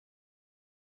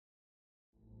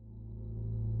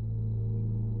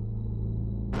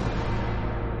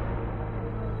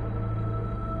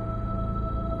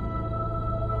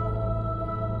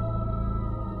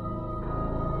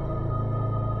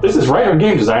This is writer and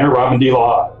game designer Robin D.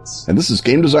 Laws. And this is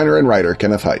game designer and writer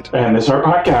Kenneth Hite. And this is our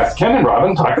podcast, Ken and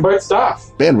Robin Talk About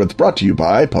Stuff. Bandwidth brought to you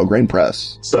by Pelgrane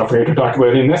Press. Stuff we're here to talk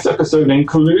about in this episode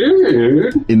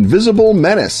include... Invisible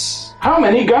Menace. How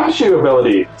many gumshoe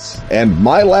abilities? And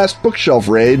my last bookshelf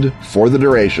raid for the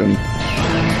duration.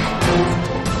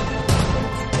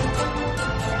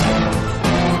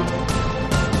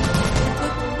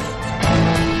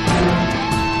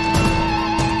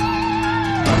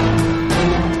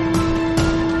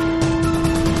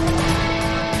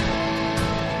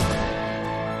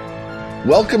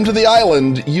 Welcome to the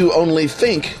island you only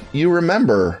think you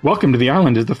remember. Welcome to the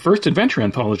Island is the first adventure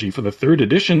anthology for the third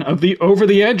edition of the Over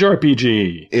the Edge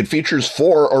RPG. It features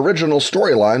 4 original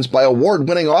storylines by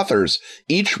award-winning authors,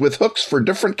 each with hooks for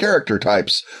different character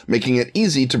types, making it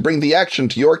easy to bring the action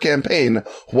to your campaign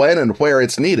when and where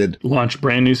it's needed. Launch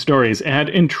brand new stories, add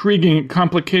intriguing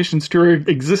complications to your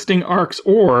existing arcs,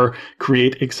 or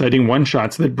create exciting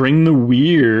one-shots that bring the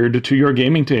weird to your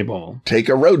gaming table. Take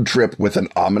a road trip with an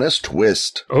ominous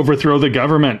twist. Overthrow the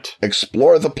government.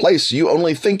 Explore the place you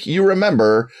only think you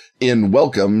remember in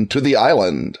Welcome to the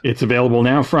Island. It's available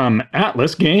now from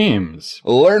Atlas Games.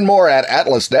 Learn more at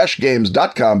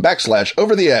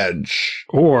atlas-games.com/overtheedge.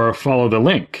 Or follow the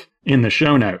link in the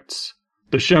show notes.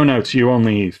 The show notes you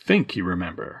only think you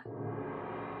remember.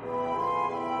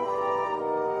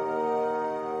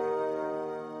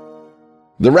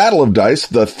 The rattle of dice,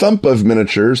 the thump of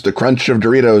miniatures, the crunch of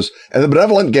Doritos, and the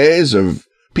benevolent gaze of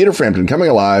Peter Frampton coming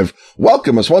alive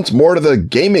welcome us once more to the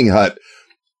gaming hut.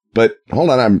 But hold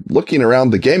on, I'm looking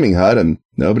around the gaming hut and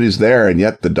nobody's there, and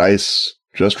yet the dice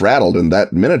just rattled and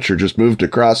that miniature just moved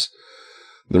across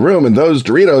the room, and those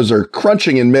Doritos are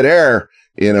crunching in midair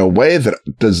in a way that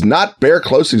does not bear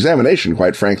close examination,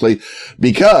 quite frankly,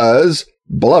 because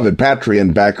beloved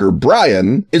Patreon backer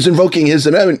Brian is invoking his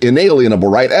inalienable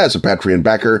right as a Patreon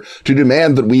backer to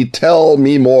demand that we tell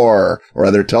me more, or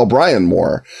rather tell Brian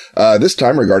more. This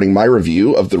time regarding my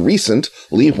review of the recent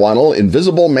Lee Whannell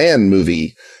Invisible Man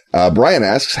movie. Brian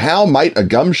asks, how might a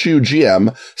gumshoe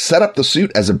GM set up the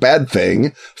suit as a bad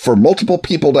thing for multiple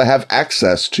people to have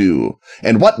access to?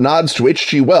 And what nods to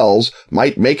H.G. Wells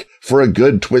might make for a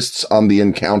good twists on the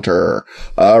encounter?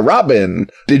 Robin,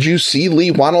 did you see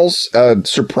Lee Whannell's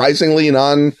surprisingly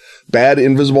non-bad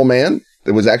Invisible Man?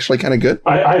 It was actually kind of good.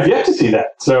 I've yet to see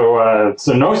that, so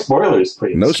no spoilers,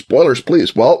 please. No spoilers,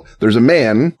 please. Well, there's a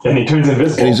man. And he turns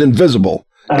invisible. And he's invisible.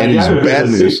 And he's bad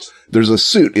news. There's a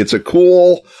suit. It's a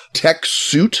cool tech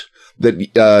suit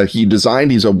that he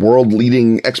designed. He's a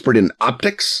world-leading expert in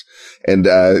optics. And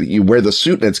you wear the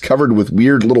suit, and it's covered with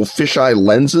weird little fisheye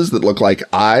lenses that look like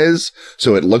eyes.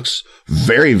 So it looks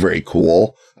very, very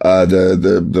cool.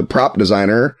 The prop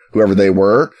designer, whoever they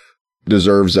were,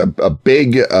 deserves a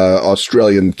big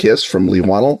Australian kiss from Lee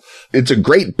Whannell. It's a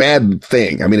great bad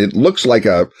thing. I mean, it looks like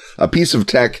a piece of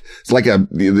tech. It's like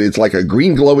a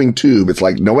green glowing tube. It's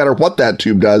like no matter what that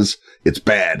tube does, it's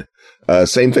bad.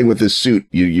 Same thing with this suit.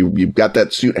 You've got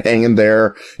that suit hanging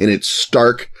there in its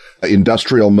stark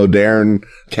industrial modern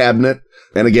cabinet.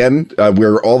 And again,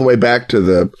 we're all the way back to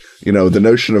the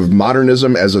notion of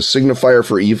modernism as a signifier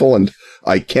for evil. And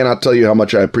I cannot tell you how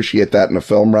much I appreciate that in a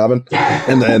film, Robin.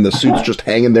 And then the suit's just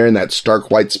hanging there in that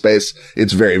stark white space.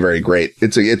 It's very, very great.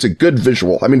 It's a good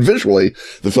visual. I mean, visually,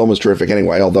 the film is terrific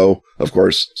anyway, although, of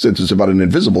course, since it's about an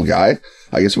invisible guy,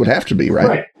 I guess it would have to be, right?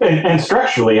 Right. And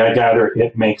structurally, I gather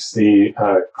it makes the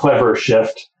clever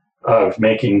shift of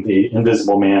making the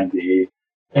Invisible Man the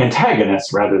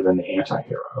antagonist rather than the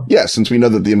anti-hero. Yeah, since we know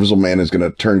that the Invisible Man is going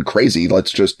to turn crazy,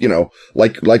 let's just,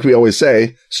 like we always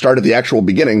say, start at the actual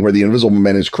beginning where the Invisible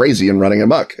Man is crazy and running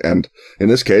amok. And in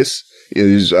this case,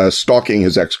 he's stalking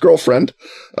his ex-girlfriend,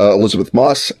 Elizabeth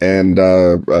Moss, and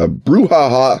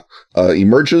brouhaha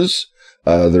emerges.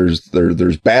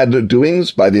 There's bad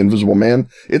doings by the Invisible Man.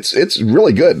 It's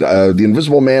really good. The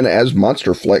Invisible Man as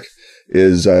monster flick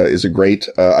is a great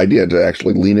idea to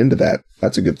actually lean into that.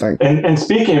 That's a good thing. And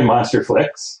speaking of monster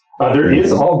flicks, there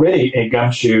is already a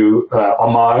gumshoe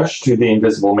homage to the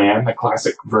Invisible Man, the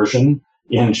classic version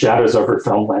in Shadows Over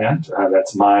Filmland.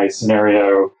 That's my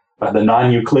scenario, the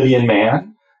non-Euclidean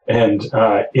man. And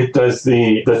it does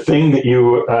the thing that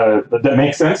that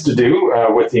makes sense to do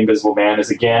with the Invisible Man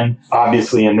is, again,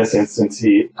 obviously in this instance,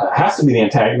 he has to be the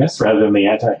antagonist rather than the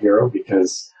anti-hero,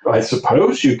 because I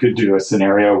suppose you could do a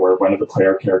scenario where one of the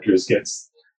player characters gets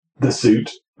the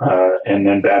suit and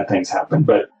then bad things happen.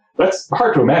 But that's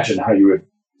hard to imagine how you would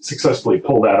successfully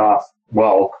pull that off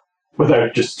well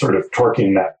without just sort of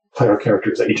torquing that player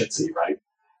character's agency, right?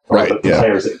 or the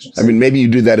player's agency. I mean, maybe you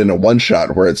do that in a one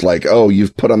shot where it's like, oh,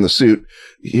 you've put on the suit.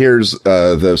 Here's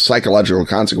the psychological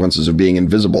consequences of being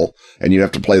invisible, and you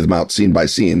have to play them out scene by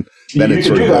scene. Then you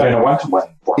can do that in a one-to-one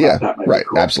format. Yeah, right.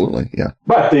 Cool. Absolutely. Yeah.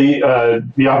 But the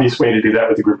obvious way to do that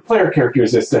with a group of player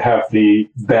characters is to have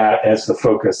that as the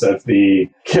focus of the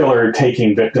killer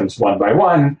taking victims one by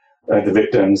one. The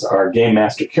victims are game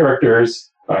master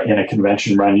characters. In a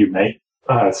convention run, you may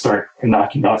start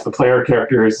knocking off the player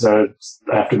characters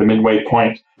after the midway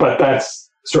point. But that's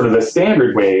sort of the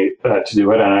standard way to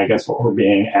do it. And I guess what we're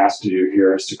being asked to do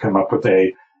here is to come up with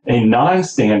a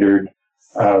non-standard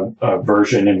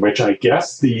version in which I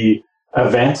guess the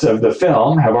events of the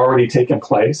film have already taken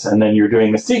place, and then you're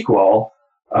doing the sequel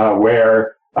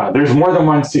where there's more than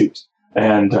one suit.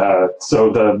 And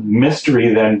so the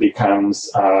mystery then becomes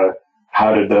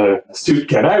how did the suit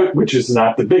get out, which is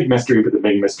not the big mystery, but the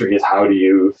big mystery is how do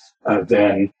you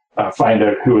then find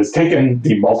out who has taken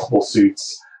the multiple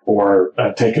suits or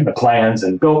taken the plans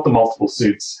and built the multiple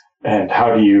suits, and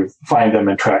how do you find them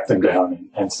and track them down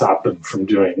and stop them from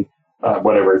doing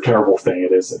whatever terrible thing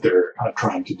it is that they're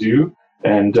trying to do.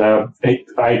 And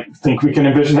I think we can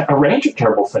envision a range of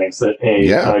terrible things that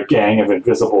a gang of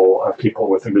invisible people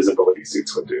with invisibility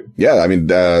suits would do. Yeah, I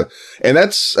mean, and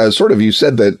that's sort of, you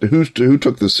said that who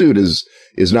took the suit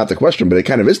is not the question, but it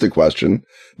kind of is the question,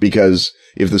 because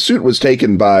if the suit was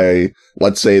taken by,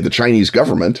 let's say, the Chinese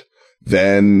government,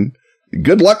 then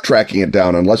good luck tracking it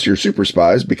down unless you're super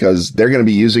spies, because they're going to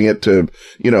be using it to,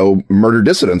 murder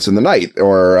dissidents in the night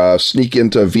or sneak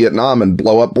into Vietnam and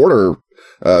blow up border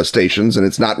stations. And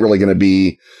it's not really going to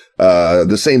be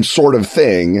the same sort of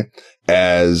thing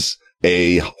as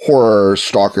a horror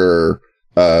stalker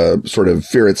sort of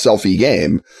fear itself-y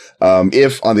game.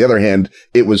 If, on the other hand,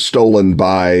 it was stolen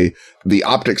by the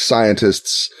optics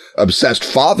scientist's obsessed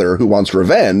father who wants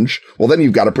revenge, well, then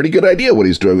you've got a pretty good idea what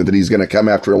he's doing with it. He's going to come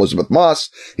after Elizabeth Moss.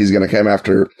 He's going to come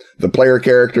after the player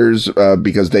characters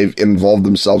because they've involved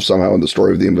themselves somehow in the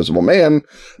story of the Invisible Man.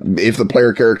 If the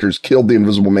player characters killed the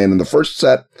Invisible Man in the first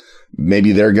set, maybe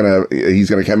he's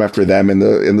going to come after them in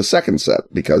the second set,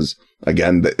 because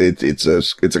again, it's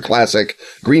a classic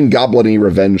Green Goblin-y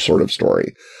revenge sort of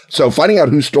story. So finding out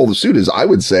who stole the suit is, I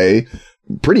would say,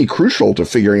 pretty crucial to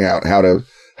figuring out how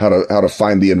to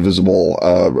find the invisible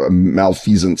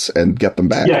malfeasants and get them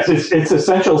back. Yes, it's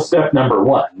essential step number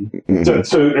one. Mm-hmm.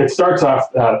 So it starts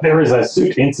off, there is a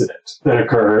suit incident that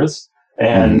occurs,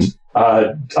 and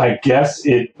I guess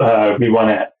we want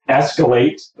to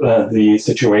escalate the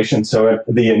situation. So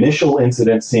the initial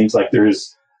incident seems like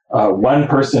there's one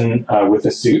person with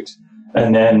a suit,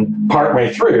 and then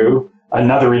partway through,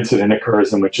 another incident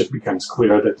occurs in which it becomes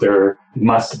clear that there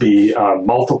must be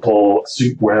multiple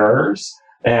suit wearers.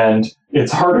 And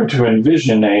it's harder to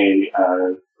envision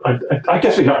I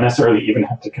guess we don't necessarily even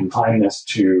have to confine this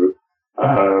to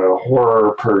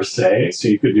horror per se. So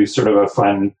you could do sort of a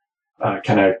fun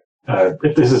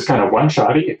if this is kind of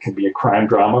one-shotty, it can be a crime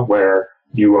drama where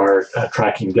you are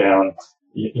tracking down,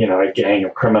 a gang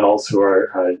of criminals who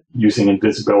are using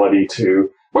invisibility to,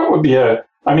 what would be the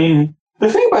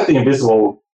thing about the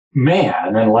Invisible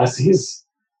Man, unless he's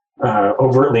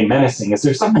overtly menacing, is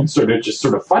there's something sort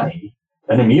of funny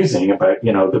and amusing about,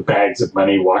 the bags of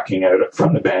money walking out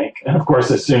from the bank. And of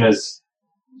course, as soon as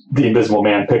the Invisible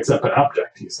Man picks up an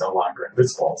object, he's no longer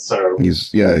invisible. So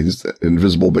he's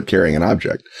invisible, but carrying an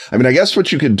object. I mean, I guess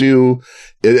what you could do,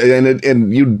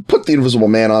 and you'd put the Invisible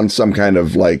Man on some kind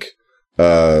of like,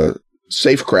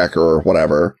 safecracker or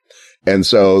whatever. And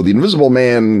so the Invisible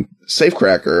Man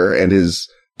safecracker and his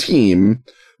team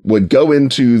would go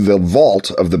into the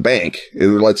vault of the bank.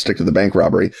 Let's stick to the bank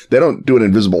robbery. They don't do an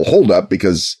invisible holdup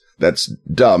because that's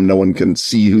dumb. No one can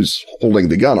see who's holding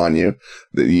the gun on you.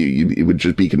 It would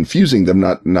just be confusing them,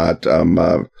 not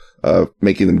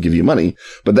making them give you money.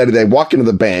 But then they walk into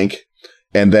the bank,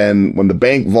 and then when the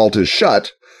bank vault is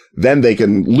shut, then they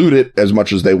can loot it as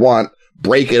much as they want,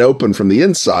 break it open from the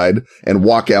inside, and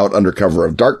walk out under cover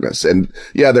of darkness. And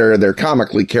yeah, they're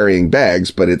comically carrying bags,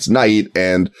 but it's night,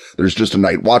 and there's just a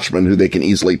night watchman who they can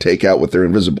easily take out with their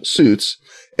invisible suits.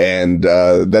 And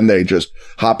then they just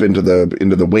hop into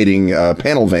the waiting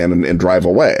panel van and drive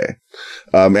away.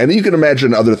 And you can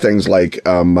imagine other things like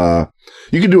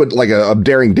you can do it like a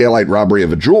daring daylight robbery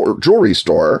of a jewelry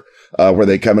store, where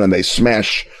they come in and they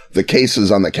smash the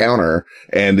cases on the counter,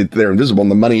 and they're invisible,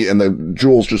 and the money and the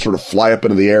jewels just sort of fly up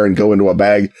into the air and go into a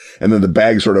bag, and then the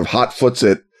bag sort of hot foots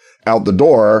it out the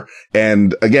door.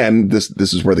 And again, this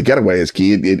is where the getaway is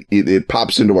key. It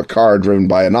pops into a car driven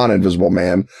by a non-invisible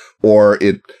man, or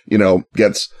it,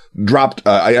 gets dropped.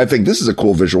 I think this is a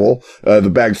cool visual. The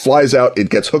bag flies out, it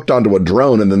gets hooked onto a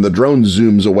drone, and then the drone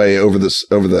zooms away over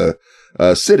the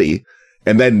city.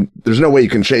 And then there's no way you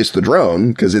can chase the drone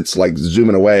because it's like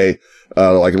zooming away,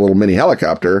 like a little mini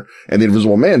helicopter. And the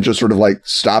invisible man just sort of like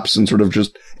stops and sort of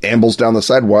just ambles down the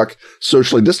sidewalk,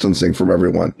 socially distancing from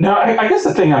everyone. No, I guess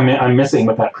the thing I'm missing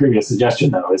with that previous suggestion,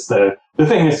 though, is the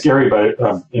thing that's scary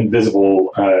about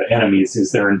invisible enemies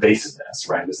is their invasiveness,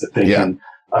 right? Is that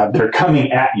they're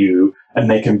coming at you and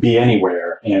they can be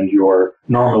anywhere, and your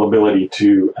normal ability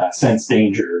to sense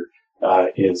danger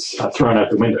is thrown out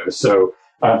the window. So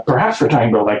perhaps we're talking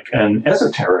about like an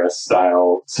Esoterra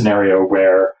style scenario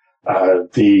where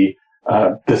the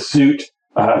suit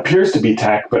appears to be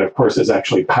tech, but of course is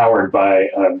actually powered by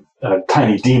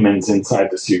tiny demons inside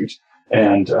the suit,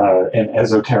 and an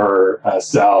Esoterra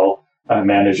cell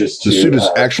manages to. The suit is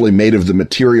actually made of the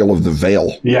material of the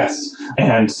veil. Yes,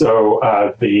 and so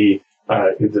the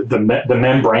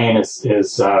membrane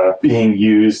is being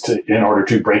used in order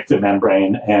to break the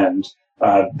membrane, and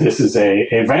this is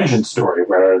a vengeance story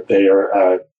where they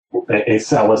are. A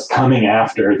cell is coming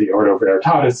after the Ordo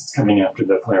Veritatis, it's coming after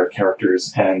the player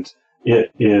characters, and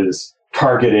it is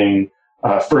targeting,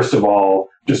 first of all,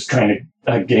 just trying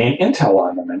to gain intel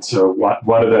on them. And so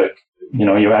one of the,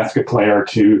 you ask a player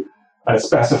to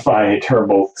specify a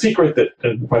terrible secret that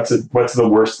what's the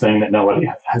worst thing that nobody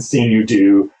has seen you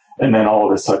do, and then all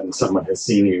of a sudden someone has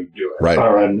seen you do it. Right.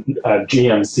 Or a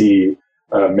GMC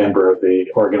member of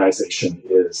the organization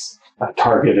is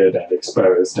targeted and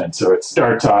exposed. And so it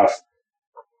starts off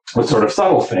with sort of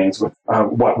subtle things with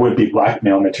what would be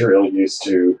blackmail material used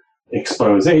to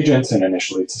expose agents, and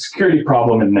initially it's a security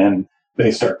problem, and then they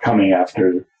start coming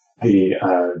after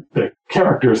the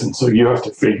characters, and so you have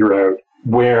to figure out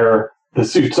where the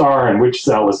suits are and which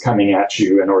cell is coming at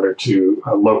you in order to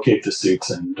locate the suits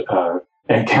and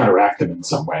counteract them in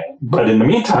some way. But in the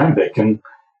meantime, they can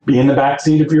be in the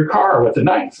backseat of your car with a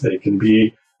knife. They can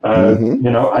be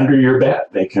under your bed.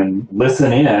 They can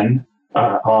listen in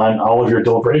on all of your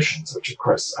deliberations, which of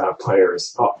course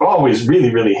players always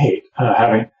really, really hate.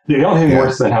 Having the only thing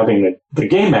worse than having the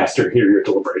game master hear your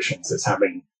deliberations is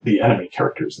having the enemy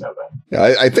characters know them.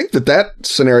 Yeah, I think that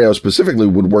scenario specifically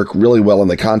would work really well in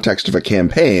the context of a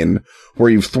campaign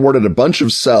where you've thwarted a bunch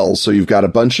of cells, so you've got a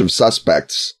bunch of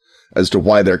suspects as to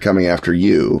why they're coming after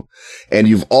you, and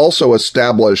you've also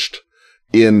established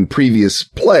in previous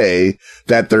play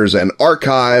that there's an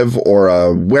archive or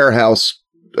a warehouse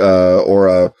or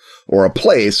a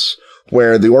place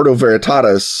where the Ordo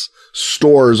Veritatis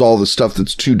stores all the stuff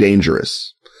that's too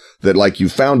dangerous. That like you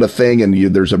found a thing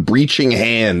and there's a breaching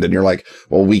hand, and you're like,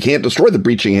 well, we can't destroy the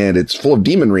breaching hand. It's full of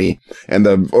demonry. And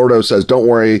the Ordo says, don't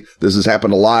worry. This has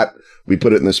happened a lot. We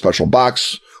put it in this special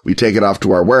box. We take it off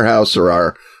to our warehouse or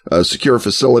our secure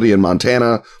facility in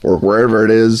Montana or wherever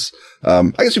it is. I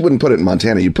guess you wouldn't put it in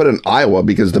Montana. You'd put it in Iowa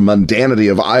because the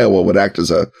mundanity of Iowa would act as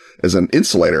an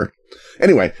insulator.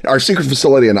 Anyway, our secret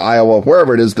facility in Iowa,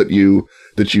 wherever it is that you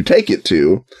take it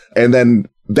to. And then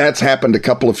that's happened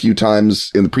a few times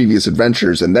in the previous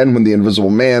adventures. And then when the invisible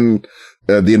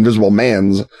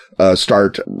mans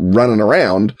start running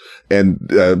around and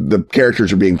the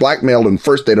characters are being blackmailed, and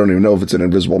first they don't even know if it's an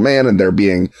invisible man, and they're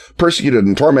being persecuted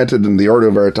and tormented, and the Ordo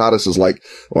Veritatis is like,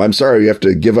 well, I'm sorry, you have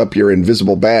to give up your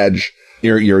invisible badge.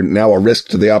 You're now a risk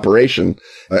to the operation,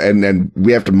 and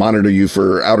we have to monitor you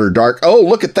for outer dark. Oh,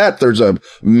 look at that. There's a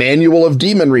manual of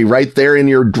demonry right there in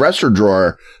your dresser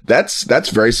drawer. That's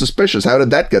very suspicious. How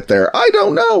did that get there? I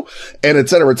don't know. And et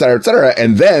cetera, et cetera, et cetera.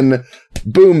 And then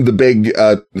boom, the big,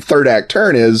 third act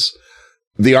turn is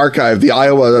the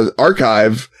Iowa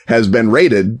archive has been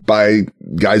raided by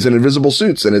guys in invisible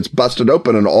suits, and it's busted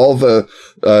open, and all the,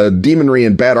 demonry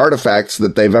and bad artifacts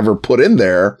that they've ever put in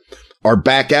there are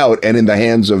back out and in the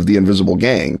hands of the invisible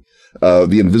gang,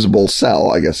 the invisible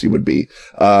cell, I guess you would be.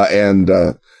 And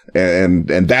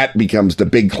that becomes the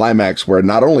big climax where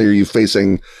not only are you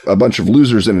facing a bunch of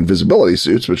losers in invisibility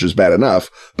suits, which is bad enough,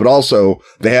 but also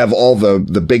they have all the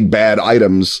big bad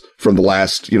items from the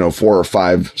last, 4 or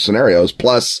 5 scenarios,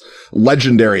 plus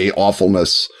legendary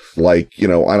awfulness, like, I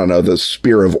don't know, the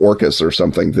Spear of Orcus or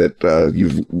something that,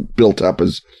 you've built up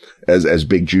as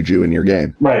big juju in your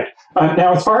game. Right.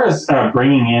 Now, as far as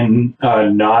bringing in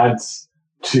nods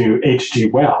to H.G.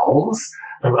 Wells,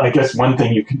 I guess one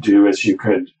thing you could do is you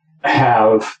could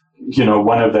have,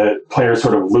 one of the players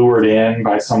sort of lured in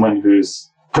by someone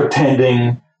who's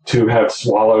pretending to have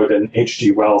swallowed an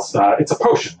H.G. Wells. It's a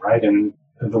potion, right? And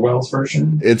the Wells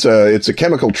version? It's a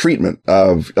chemical treatment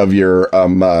of your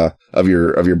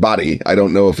body. I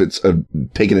don't know if it's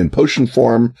taken in potion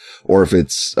form or if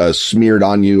it's smeared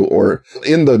on you, or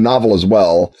in the novel as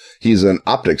well. He's an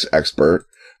optics expert.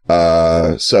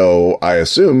 So I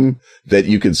assume that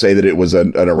you could say that it was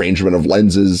an arrangement of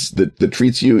lenses that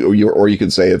treats you, or you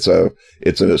could say it's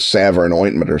a salve or an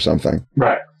ointment or something.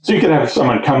 Right. So you could have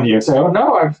someone come to you and say, "Oh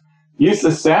no, I've used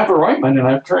this salve or ointment and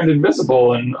I've turned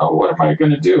invisible, and oh, what am I going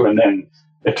to do?" And then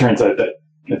it turns out that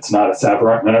it's not a salve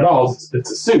or ointment at all.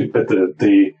 It's a suit, but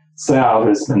the salve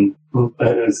is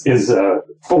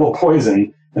full of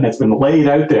poison, and it's been laid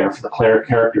out there for the player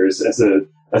characters as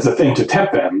a thing to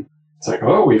tempt them. It's like,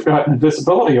 oh, we've got an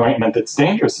invisibility ointment that's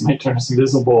dangerous. It might turn us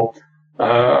invisible.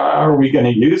 Are we going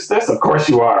to use this? Of course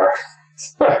you are.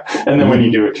 And then when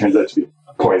you do, it turns out to be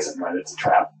poison, right? It's a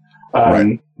trap,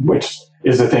 right. Which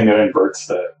is the thing that inverts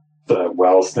the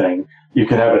Wells thing. You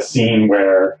could have a scene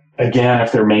where, again,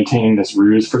 if they're maintaining this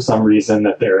ruse for some reason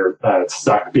that they're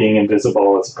stuck being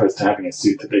invisible as opposed to having a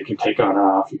suit that they can take on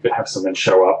off, you could have someone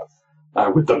show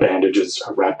up with the bandages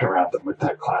wrapped around them with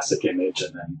that classic image,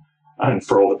 and then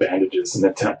unfurl the bandages and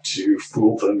attempt to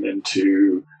fool them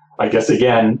into, I guess,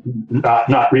 again,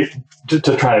 to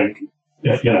try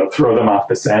to, throw them off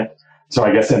the scent. So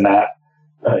I guess in that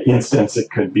instance, it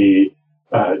could be,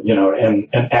 an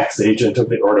ex-agent of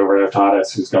the Ordo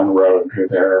Veritatis who's gone rogue, who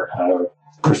they're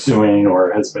pursuing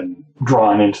or has been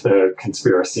drawn into the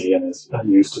conspiracy and is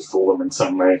used to fool them in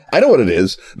some way. I know what it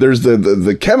is. There's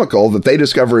the chemical that they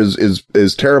discover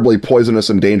is terribly poisonous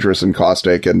and dangerous and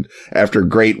caustic, and after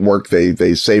great work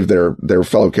they save their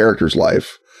fellow character's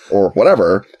life or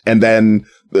whatever, and then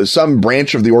some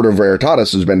branch of the Order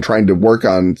Veritatis has been trying to work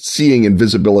on seeing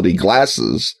invisibility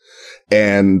glasses,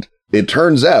 and it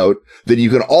turns out that you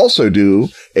can also do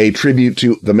a tribute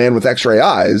to the man with X-ray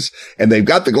eyes, and they've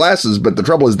got the glasses, but the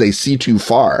trouble is they see too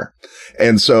far.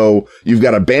 And so you've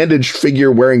got a bandaged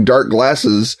figure wearing dark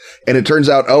glasses, and it turns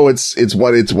out, it's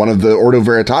one of the Ordo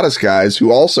Veritatis guys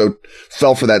who also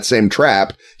fell for that same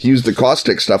trap. He used the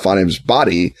caustic stuff on his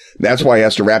body. That's why he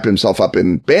has to wrap himself up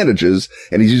in bandages,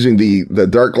 and he's using the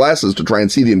dark glasses to try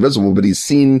and see the invisible, but he's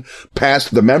seen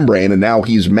past the membrane, and now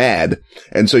he's mad.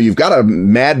 And so you've got a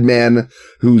madman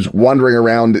who's wandering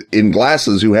around in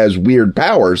glasses who has weird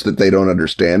powers that they don't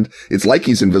understand. It's like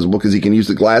he's invisible because he can use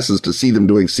the glasses to see them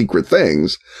doing secret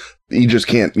things. He just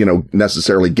can't,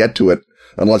 necessarily get to it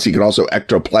unless he can also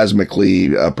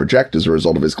ectoplasmically project as a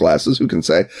result of his glasses. Who can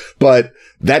say? But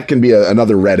that can be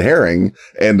another red herring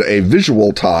and a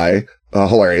visual tie,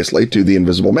 hilariously, to the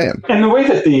Invisible Man. And the way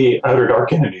that the Outer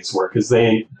Dark entities work is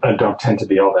they don't tend to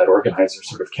be all that organized or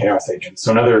sort of chaos agents.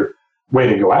 So another way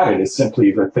to go at it is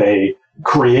simply that they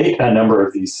create a number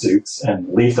of these suits and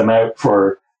leave them out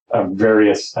for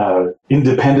various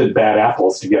independent bad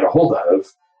apples to get a hold of.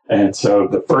 And so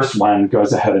the first one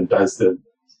goes ahead and does the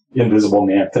Invisible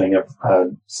Man thing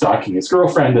of stalking his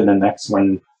girlfriend, and the next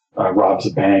one robs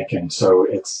a bank. And so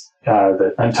it's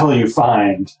until you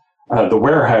find the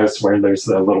warehouse where there's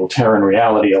the little Terran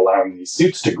reality allowing these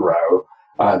suits to grow,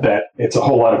 that it's a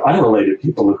whole lot of unrelated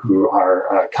people who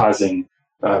are causing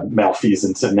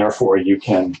malfeasance, and therefore you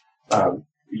can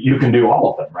do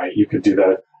all of them, right? You could do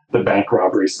the bank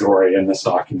robbery story and the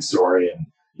stalking story, and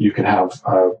you could have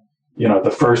the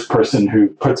first person who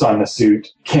puts on the suit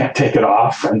can't take it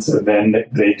off, and so then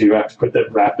they do have to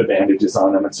wrap the bandages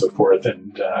on them and so forth.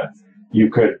 And you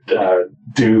could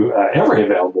do every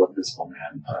available Invisible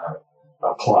Man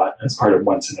plot as part of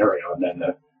one scenario, and then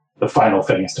the final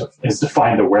thing is to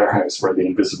find the warehouse where the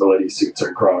invisibility suits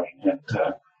are growing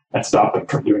and stop them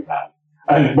from doing that.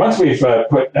 And once we've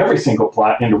put every single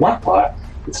plot into one plot,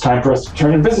 it's time for us to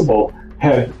turn invisible,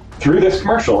 head through this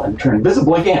commercial, and turn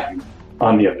visible again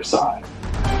on the other side.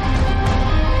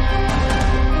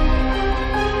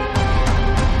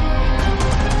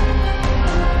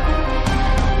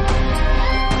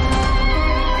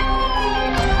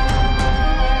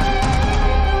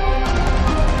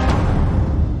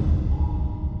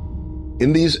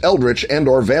 In these eldritch and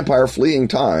or vampire fleeing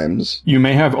times, you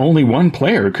may have only one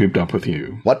player cooped up with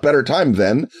you. What better time,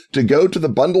 then, to go to the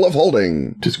Bundle of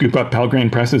Holding? To scoop up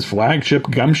Pelgrane Press's flagship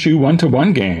Gumshoe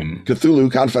 1-to-1 game.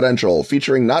 Cthulhu Confidential,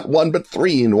 featuring not one but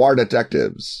 3 noir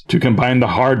detectives. To combine the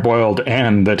hard-boiled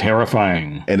and the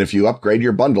terrifying. And if you upgrade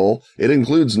your bundle, it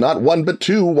includes not one but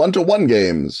 2 1-to-1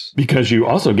 games. Because you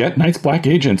also get Night's Black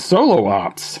Agent solo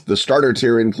ops. The starter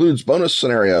tier includes bonus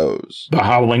scenarios. The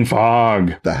Howling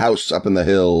Fog. The House Up in in the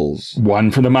hills.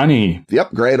 1 for the money. The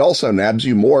upgrade also nabs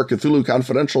you more Cthulhu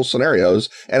Confidential scenarios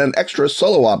and an extra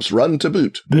solo ops run to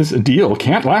boot. This deal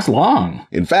can't last long.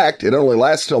 In fact, it only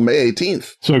lasts till May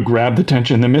 18th. So grab the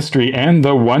tension, the mystery, and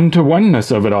the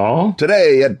one-to-oneness of it all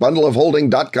today at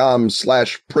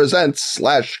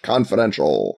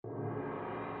bundleofholding.com/presents/confidential.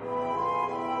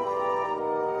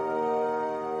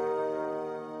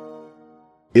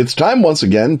 It's time once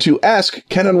again to ask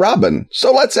Ken and Robin.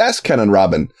 So let's ask Ken and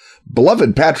Robin.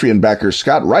 Beloved Patreon backer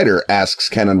Scott Ryder asks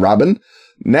Ken and Robin,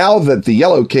 now that the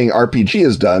Yellow King RPG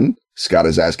is done, Scott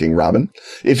is asking Robin,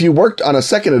 if you worked on a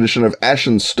second edition of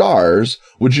Ashen Stars,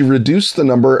 would you reduce the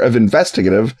number of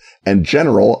investigative and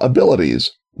general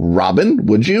abilities? Robin,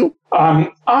 would you? I'm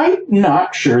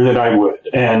not sure that I would.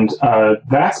 And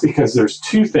that's because there's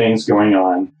two things going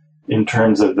on in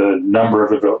terms of the number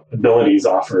of abilities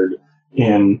offered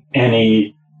in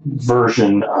any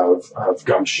version of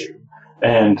Gumshoe.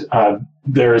 And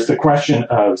there's the question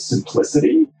of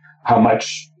simplicity. How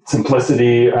much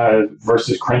simplicity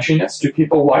versus crunchiness do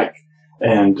people like?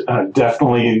 And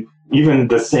definitely even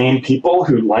the same people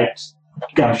who liked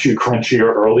Gumshoe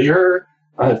crunchier earlier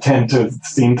tend to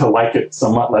seem to like it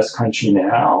somewhat less crunchy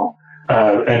now.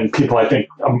 And people, I think,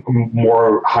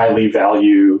 more highly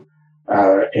value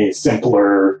a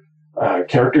simpler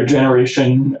character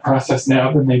generation process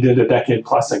now than they did a decade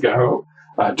plus ago,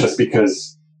 just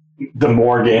because the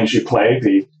more games you play,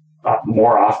 the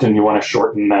more often you want to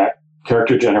shorten that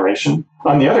character generation.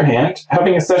 On the other hand,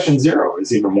 having a session 0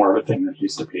 is even more of a thing than it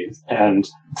used to be. And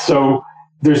so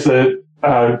there's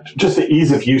just the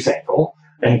ease of use angle,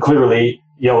 and clearly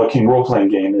Yellow King role-playing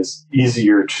game is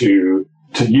easier to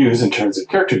use in terms of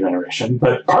character generation.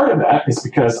 But part of that is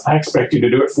because I expect you to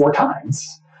do it 4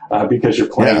 times. Because you're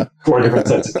playing 4 different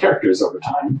sets of characters over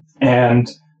time.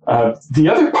 And the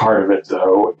other part of it,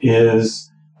 though, is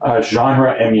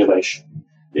genre emulation,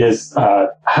 is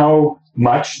how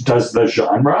much does the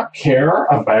genre care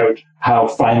about how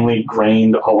finely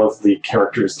grained all of the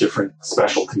characters' different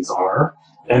specialties are,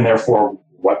 and therefore,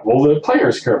 what will the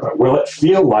players care about? Will it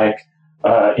feel like,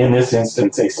 in this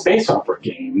instance, a space opera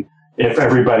game, if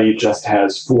everybody just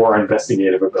has 4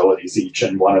 investigative abilities each,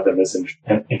 and one of them is an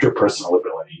interpersonal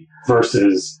ability,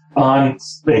 versus on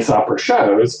space opera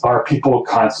shows, are people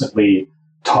constantly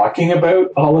talking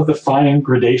about all of the fine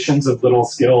gradations of little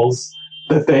skills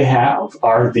that they have?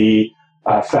 Are the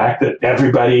fact that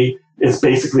everybody is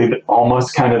basically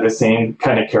almost kind of the same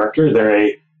kind of character? They're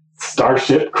a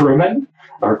starship crewman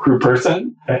or crew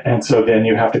person. And so then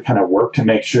you have to kind of work to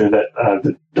make sure that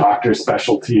the doctor's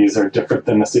specialties are different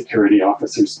than the security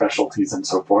officer's specialties and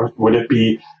so forth. Would it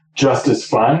be just as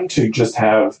fun to just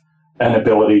have an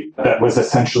ability that was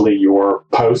essentially your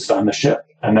post on the ship,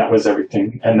 and that was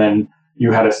everything? And then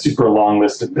you had a super long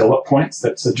list of bullet points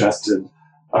that suggested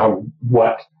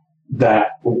what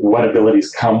abilities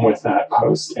come with that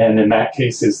post. And in that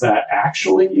case, is that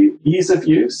actually ease of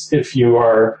use? If you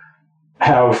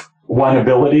have one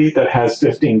ability that has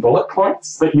 15 bullet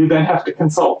points that you then have to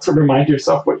consult to remind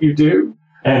yourself what you do.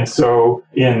 And so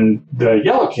in the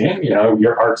Yellow King,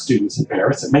 your art students in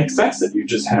Paris, it makes sense that you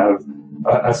just have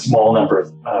a small number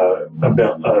of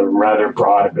rather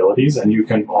broad abilities, and you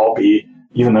can all be,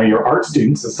 even though you're art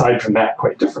students, aside from that,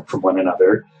 quite different from one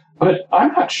another. But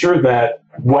I'm not sure that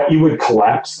what you would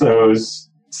collapse those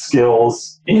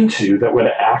skills into that would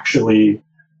actually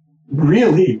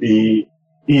really be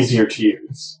easier to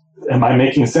use. Am I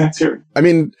making sense here? I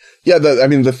mean, yeah,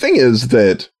 the thing is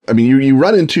that, you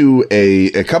run into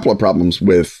a couple of problems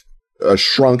with a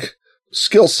shrunk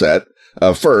skill set.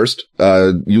 First,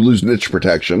 you lose niche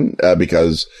protection,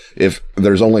 because if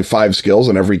there's only 5 skills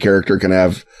and every character can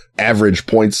have average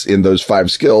points in those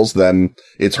 5 skills, then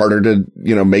it's harder to,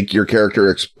 make your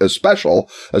character special,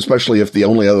 especially if the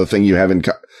only other thing you have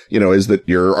is that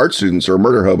you're art students or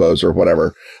murder hobos or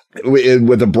whatever.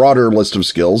 With a broader list of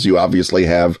skills, you obviously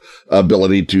have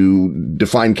ability to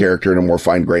define character in a more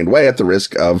fine-grained way at the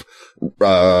risk of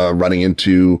running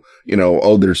into,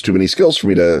 there's too many skills for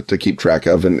me to keep track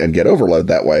of and get overload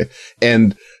that way.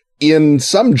 And in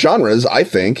some genres, I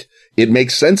think it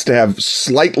makes sense to have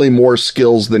slightly more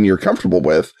skills than you're comfortable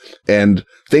with. And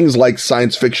things like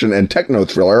science fiction and techno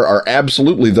thriller are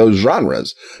absolutely those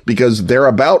genres, because they're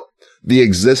about the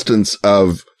existence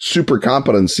of super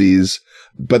competencies,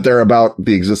 but they're about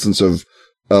the existence of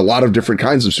a lot of different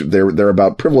kinds of, they're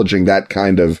about privileging that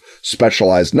kind of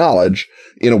specialized knowledge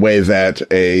in a way that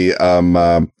a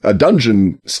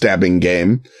dungeon stabbing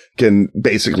game can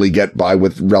basically get by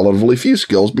with relatively few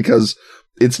skills, because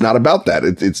it's not about that.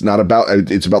 It's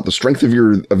about the strength of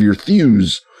your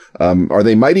thews. Are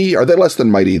they mighty? Are they less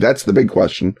than mighty? That's the big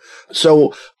question.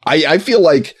 So I feel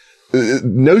like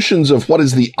notions of what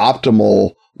is the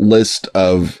optimal list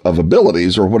of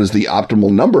abilities or what is the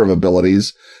optimal number of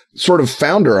abilities sort of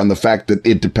founder on the fact that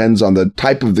it depends on the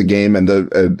type of the game and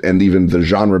and even the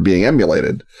genre being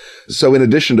emulated. So in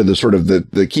addition to the sort of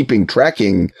the keeping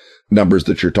tracking numbers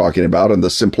that you're talking about and the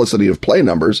simplicity of play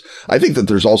numbers, I think that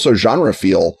there's also genre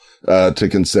feel, to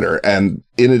consider. And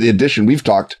in addition, we've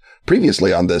talked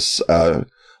previously on this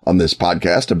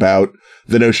podcast about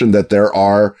the notion that there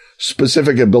are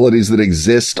specific abilities that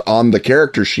exist on the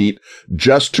character sheet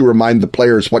just to remind the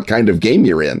players what kind of game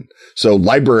you're in. So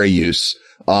library use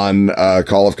on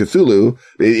Call of Cthulhu,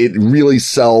 it really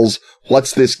sells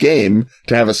what's this game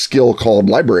to have a skill called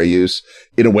library use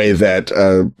in a way that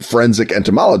forensic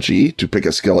entomology, to pick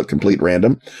a skill at complete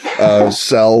random,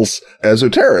 sells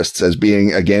esoterists as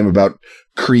being a game about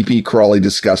creepy, crawly,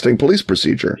 disgusting police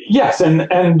procedure. Yes,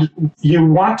 and you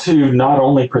want to not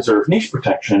only preserve niche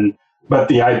protection, but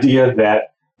the idea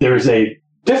that there's a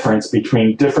difference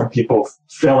between different people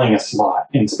filling a slot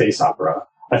in space opera.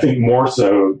 I think more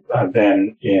so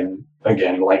than in,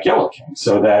 again, like Yellow King,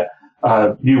 so that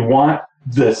you want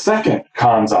the second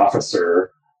comms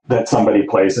officer that somebody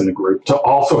plays in the group to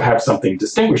also have something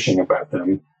distinguishing about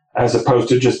them, as opposed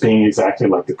to just being exactly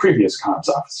like the previous comms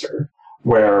officer,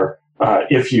 where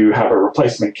if you have a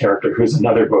replacement character who's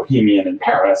another bohemian in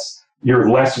Paris,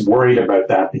 you're less worried about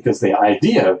that because the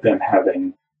idea of them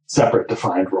having separate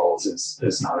defined roles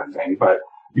is not a thing. But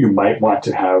you might want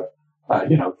to have,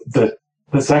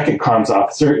 the second comms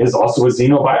officer is also a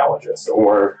xenobiologist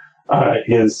or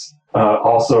is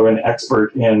also an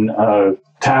expert in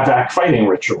Tavak fighting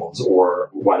rituals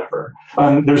or whatever.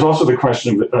 There's also the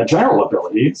question of general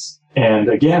abilities. And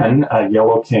again,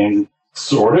 Yellow King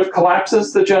sort of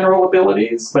collapses the general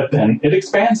abilities, but then it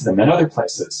expands them in other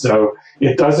places. So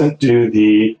it doesn't do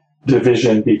the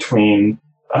division between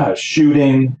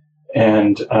shooting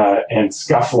and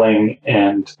scuffling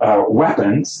and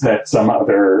weapons that some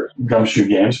other Gumshoe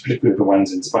games, particularly the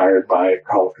ones inspired by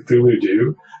Call of Cthulhu,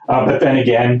 do. But then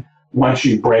again, once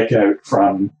you break out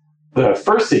from the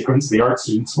first sequence, the art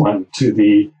students one, to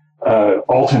the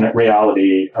alternate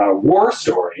reality war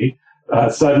story,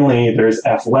 suddenly there's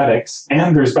athletics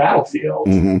and there's battlefield.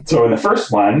 Mm-hmm. So in the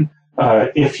first one,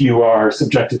 if you are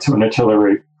subjected to an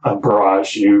artillery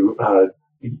barrage, you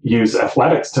use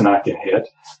athletics to not get hit.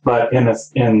 But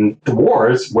in the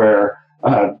wars where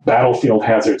battlefield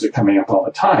hazards are coming up all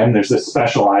the time, there's this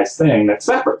specialized thing that's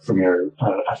separate from your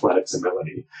athletics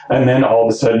ability. And then all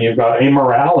of a sudden you've got a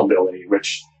morale ability,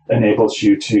 which enables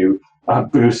you to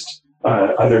boost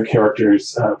other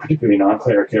characters, particularly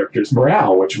non-player characters'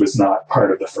 morale, which was not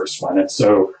part of the first one. And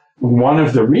so one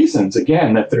of the reasons,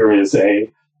 again, that there is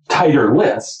a tighter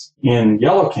list in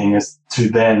Yellow King is to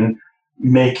then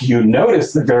make you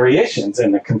notice the variations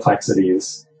and the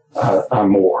complexities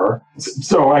more.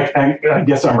 So I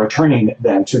guess I'm returning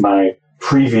then to my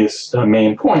previous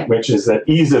main point, which is that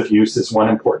ease of use is one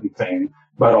important thing,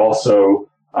 but also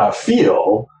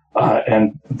feel.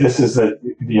 And this is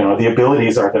the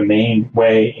abilities are the main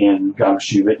way in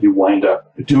Gumshoe that you wind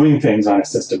up doing things on a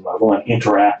system level and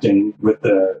interacting with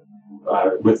the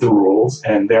rules.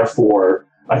 And therefore,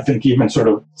 I think even sort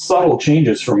of subtle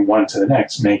changes from one to the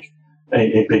next make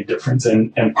a big difference.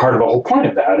 And part of the whole point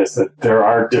of that is that there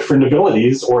are different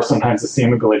abilities, or sometimes the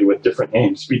same ability with different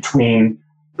names, between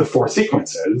the four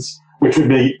sequences, which would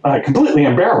be completely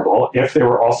unbearable if there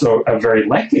were also a very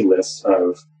lengthy list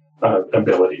of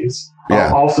abilities.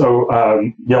 Yeah. Also,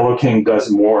 Yellow King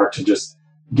does more to just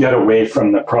get away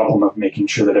from the problem of making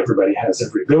sure that everybody has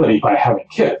every ability by having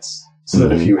kits, so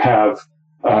that if you have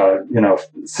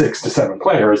 6 to 7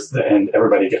 players and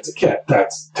everybody gets a kit,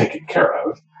 that's taken care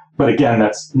of. But again,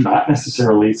 that's not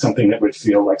necessarily something that would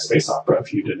feel like space opera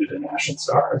if you did it in Ashen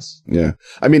Stars. Yeah.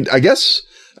 I mean, I guess,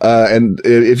 and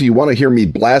if you want to hear me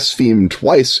blaspheme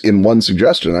twice in one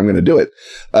suggestion, I'm going to do it.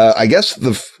 I guess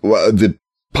the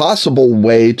possible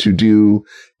way to do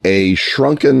a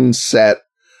shrunken set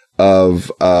of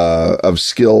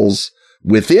skills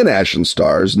within Ashen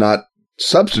Stars, not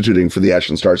substituting for the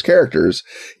Ashen Stars characters,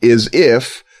 is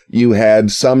if you had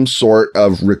some sort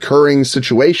of recurring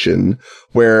situation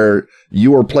where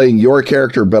you are playing your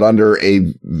character, but under a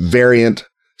variant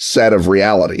set of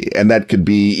reality. And that could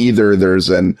be either there's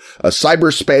a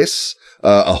cyberspace,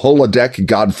 a holodeck,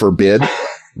 God forbid,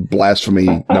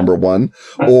 blasphemy number 1,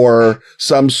 or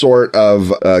some sort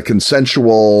of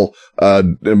consensual,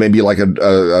 maybe like a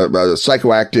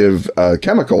psychoactive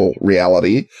chemical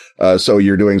reality. So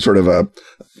you're doing sort of a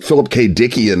Philip K.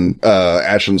 Dickian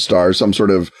Ashen Stars, some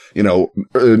sort of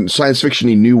science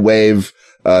fiction-y new wave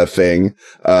thing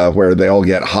where they all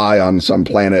get high on some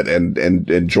planet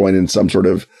and join in some sort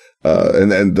of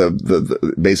And then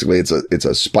basically it's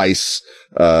a spice,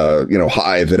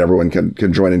 hive that everyone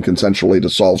can join in consensually to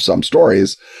solve some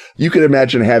stories. You could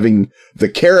imagine having the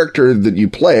character that you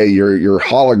play, your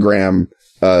hologram,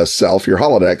 self, your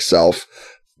holodeck self,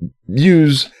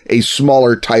 use a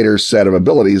smaller, tighter set of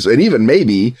abilities. And even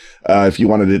maybe, if you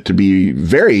wanted it to be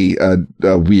very,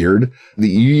 weird, that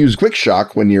you use Quick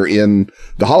Shock when you're in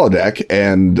the holodeck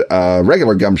and,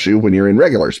 regular Gumshoe when you're in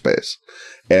regular space.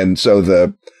 And so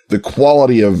the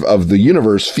quality of the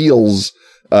universe feels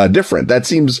different. That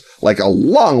seems like a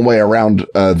long way around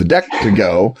the deck to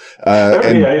go.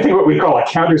 And I think what we call a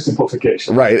counter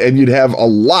simplification. Right. And you'd have to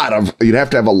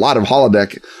have a lot of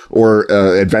holodeck or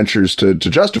adventures to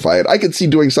justify it. I could see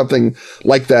doing something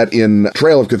like that in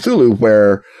Trail of Cthulhu,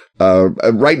 where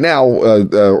right now,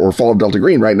 or Fall of Delta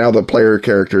Green, right now the player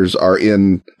characters are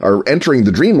entering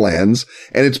the Dreamlands,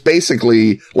 and it's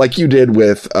basically like you did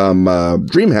with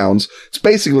Dreamhounds. It's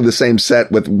basically the same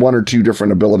set with one or two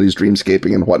different abilities,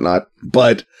 dreamscaping and whatnot.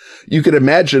 But you could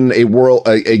imagine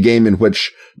a game in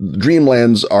which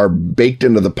Dreamlands are baked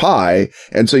into the pie,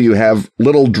 and so you have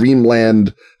little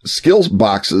Dreamland skills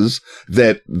boxes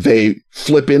that they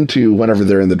flip into whenever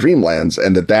they're in the Dreamlands,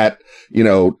 and that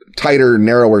tighter,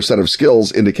 narrower set of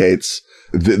skills indicates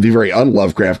the very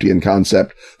un-Lovecraftian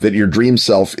concept that your dream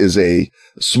self is a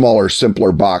smaller,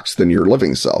 simpler box than your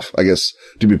living self. I guess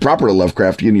to be proper to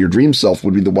Lovecraftian, your dream self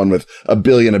would be the one with a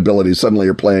billion abilities. Suddenly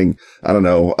you're playing, I don't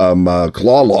know,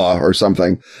 Claw Law or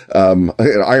something,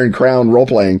 Iron Crown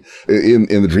role-playing in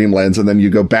the Dreamlands, and then you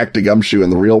go back to Gumshoe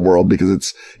in the real world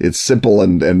because it's simple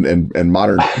and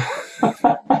modern.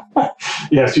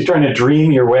 Yes, you're trying to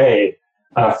dream your way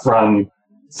from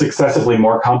successively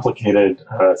more complicated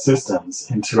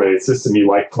systems into a system you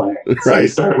like playing. So right. You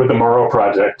start with the Moreau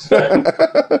Project.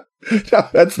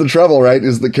 That's the trouble, right?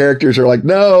 Is the characters are like,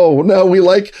 no, we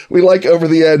like Over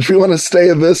the Edge. We want to stay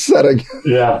in this setting.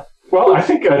 Yeah. Well, I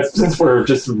think since we're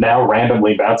just now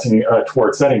randomly bouncing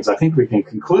toward settings, I think we can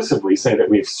conclusively say that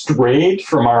we've strayed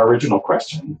from our original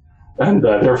question, and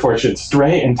therefore should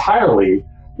stray entirely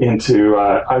into,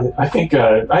 I think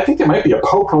there might be a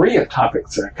potpourri of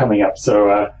topics coming up.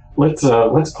 So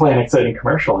let's play an exciting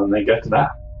commercial and then get to that.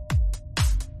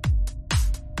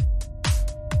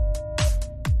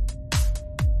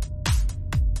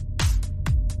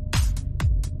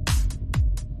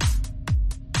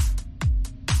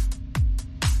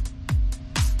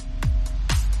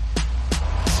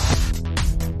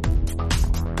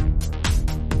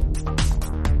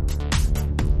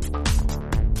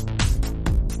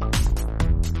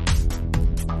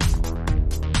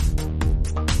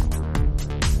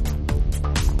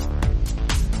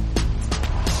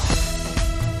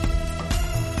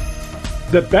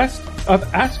 The best of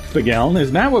Askfageln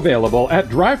is now available at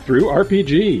Drive-Thru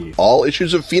RPG. All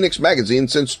issues of Phoenix Magazine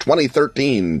since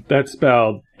 2013. That's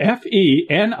spelled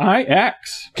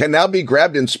F-E-N-I-X. Can now be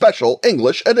grabbed in special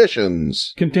English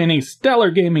editions. Containing stellar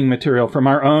gaming material from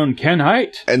our own Ken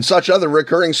Hite. And such other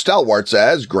recurring stalwarts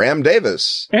as Graham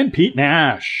Davis. And Pete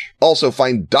Nash. Also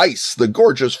find Dice, the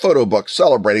gorgeous photo book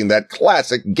celebrating that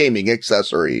classic gaming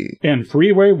accessory. And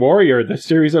Freeway Warrior, the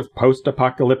series of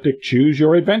post-apocalyptic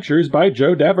choose-your-adventures by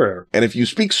Joe Dever. And if you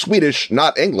speak Swedish,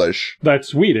 not English... That's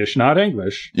Swedish, not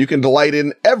English. You can delight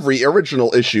in every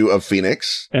original issue of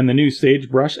Phoenix. And the new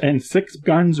Sagebrush and Six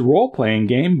Guns role-playing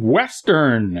game,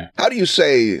 Western. How do you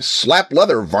say slap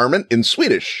leather varmint in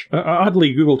Swedish?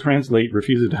 Oddly, Google Translate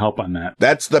refuses to help on that.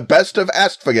 That's the best of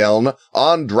Askfageln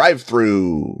on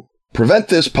Drive-Thru. Prevent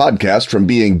this podcast from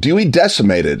being Dewey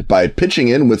decimated by pitching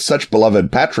in with such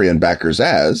beloved Patreon backers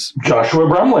as Joshua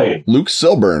Brumley, Luke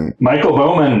Silburn, Michael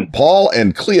Bowman, Paul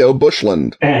and Cleo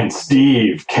Bushland, and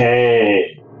Steve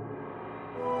K.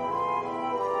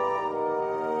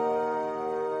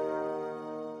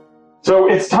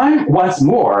 So it's time once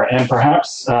more, and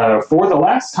perhaps for the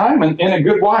last time in a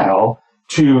good while,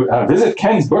 to visit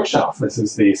Ken's Bookshelf. This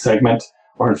is the segment,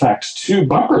 or in fact, two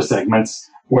bumper segments,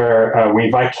 where we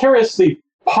vicariously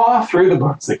paw through the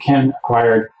books that Ken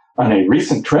acquired on a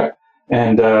recent trip.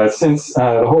 And since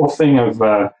the whole thing of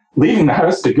leaving the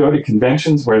house to go to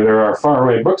conventions where there are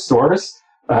faraway bookstores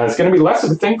is going to be less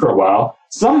of a thing for a while,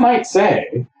 some might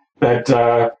say that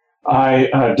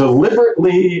I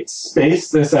deliberately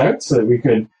spaced this out so that we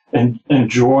could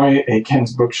enjoy a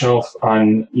Ken's Bookshelf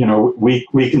on, week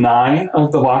 9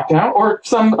 of the lockdown, or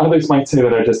some others might say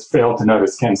that I just failed to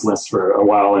notice Ken's list for a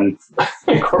while and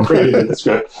incorporated it in the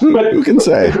script. But who can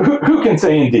say? Who can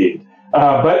say indeed?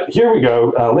 But here we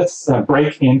go. Let's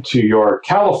break into your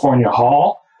California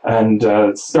haul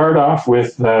and start off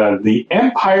with the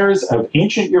Empires of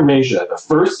Ancient Eurasia, the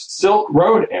First Silk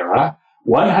Road era,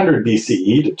 100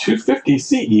 BCE to 250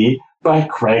 CE by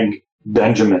Craig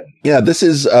Benjamin. Yeah, this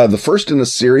is the first in a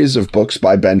series of books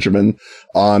by Benjamin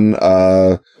on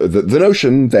the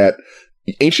notion that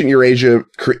ancient Eurasia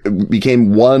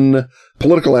became one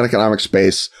political and economic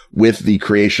space with the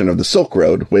creation of the Silk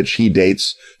Road, which he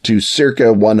dates to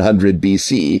circa 100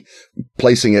 BC,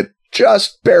 placing it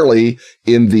just barely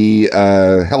in the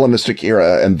Hellenistic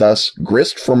era, and thus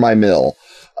grist for my mill.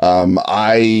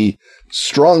 I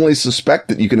strongly suspect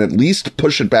that you can at least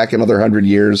push it back another 100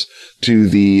 years to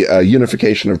the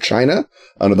unification of China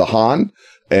under the Han,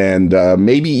 and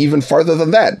maybe even farther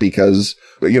than that, because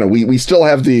we still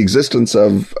have the existence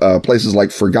of places like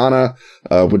Fergana,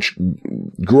 which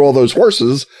grew all those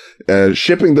horses.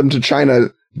 Shipping them to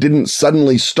China didn't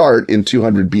suddenly start in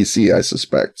 200 BC, I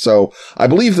suspect. So I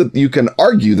believe that you can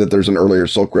argue that there's an earlier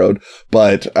Silk Road,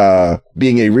 but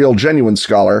being a real genuine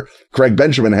scholar, Craig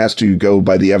Benjamin has to go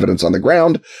by the evidence on the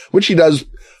ground, which he does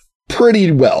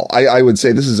pretty well. I would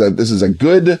say this is a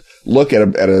good look at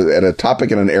a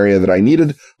topic in an area that I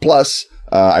needed. Plus,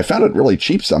 I found it really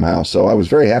cheap somehow, so I was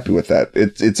very happy with that.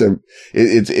 It's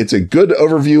a good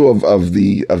overview of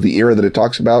the era that it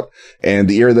talks about, and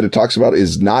the era that it talks about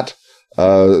is not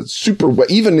super.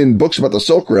 Even in books about the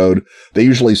Silk Road, they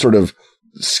usually sort of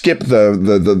skip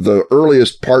the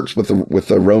earliest parts with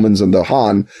the Romans and the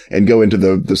Han and go into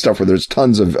the stuff where there's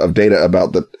tons of data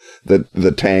about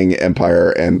the Tang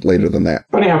Empire and later than that.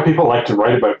 Funny how people like to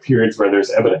write about periods where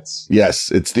there's evidence.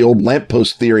 Yes, it's the old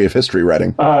lamppost theory of history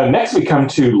writing. Next we come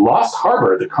to Lost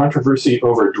Harbor, the controversy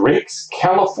over Drake's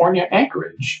California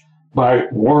anchorage by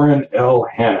Warren L.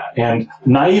 Hanna. And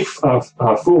naive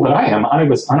fool that I am, I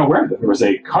was unaware that there was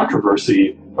a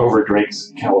controversy over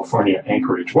Drake's California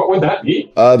anchorage. What would that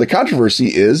be? The controversy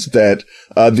is that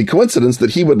the coincidence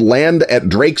that he would land at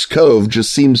Drake's Cove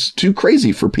just seems too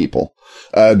crazy for people.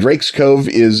 Drake's Cove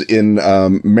is in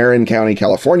Marin County,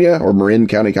 California,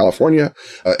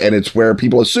 and it's where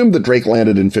people assume that Drake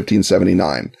landed in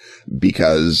 1579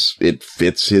 because it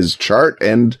fits his chart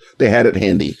and they had it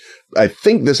handy. I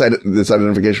think this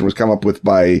identification was come up with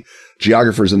by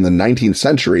geographers in the 19th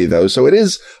century, though, so it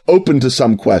is open to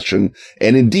some question.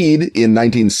 And indeed, in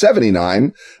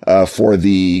 1979, for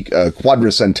the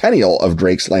quadricentennial of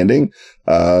Drake's Landing,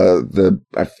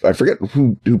 I forget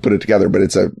who put it together, but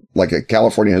it's like a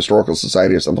California Historical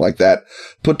Society or something like that,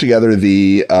 put together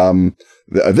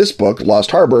this book,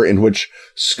 Lost Harbor, in which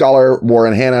scholar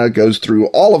Warren Hanna goes through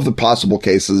all of the possible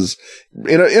cases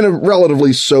in a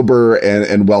relatively sober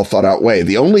and well thought out way.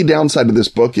 The only downside to this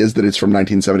book is that it's from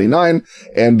 1979,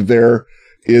 and there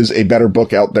is a better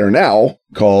book out there now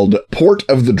called Port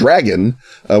of the Dragon,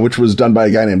 which was done by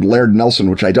a guy named Laird Nelson,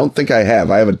 which I don't think I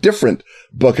have. I have a different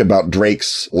book about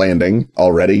Drake's Landing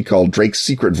already called Drake's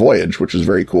Secret Voyage, which is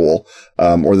very cool,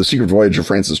 or The Secret Voyage of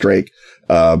Francis Drake.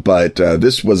 But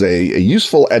this was a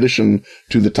useful addition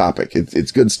to the topic.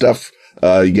 It's good stuff.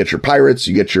 You get your pirates,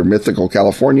 you get your mythical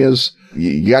Californias.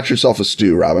 You got yourself a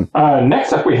stew, Robin.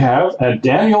 Next up we have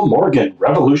Daniel Morgan,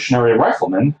 Revolutionary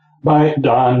Rifleman, by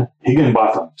Don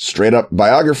Higginbotham. Straight up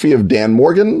biography of Dan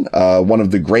Morgan, one of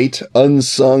the great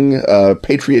unsung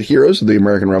patriot heroes of the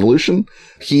American Revolution.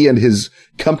 He and his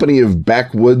company of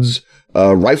backwoods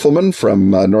riflemen from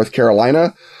North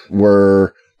Carolina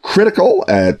were critical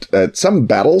at some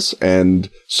battles and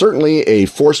certainly a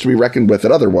force to be reckoned with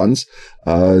at other ones.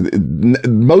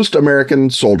 Most American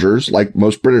soldiers, like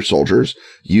most British soldiers,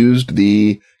 used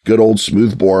the good old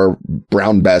smoothbore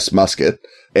Brown Bess musket.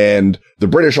 And the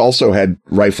British also had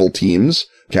rifle teams.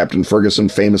 Captain Ferguson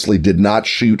famously did not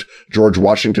shoot George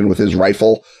Washington with his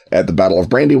rifle at the Battle of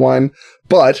Brandywine.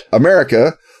 But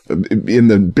America, in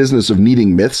the business of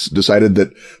needing myths, decided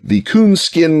that the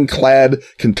coonskin-clad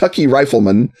Kentucky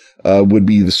rifleman would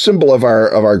be the symbol of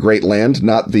our great land,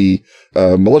 not the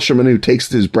militiaman who takes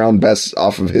his Brown Bess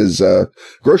off of his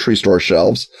grocery store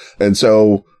shelves. And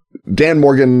so Dan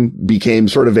Morgan became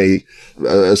sort of a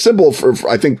symbol for,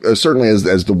 I think, certainly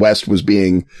as the West was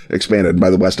being expanded. By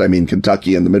the West, I mean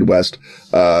Kentucky and the Midwest,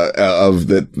 of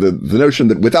the notion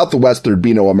that without the West, there'd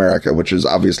be no America, which is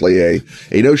obviously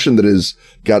a notion that has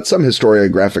got some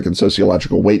historiographic and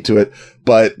sociological weight to it.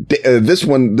 But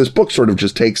this book sort of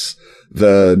just takes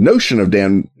the notion of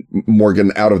Dan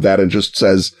Morgan out of that and just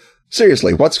says,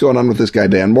 seriously, what's going on with this guy,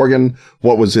 Dan Morgan?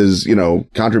 What was his,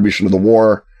 contribution to the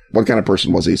war? What kind of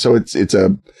person was he? So it's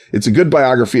a good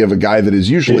biography of a guy that is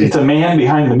usually... It's a man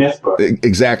behind the myth book.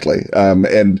 Exactly.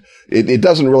 And it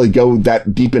doesn't really go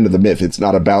that deep into the myth. It's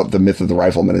not about the myth of the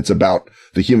rifleman. It's about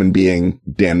the human being,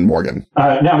 Dan Morgan.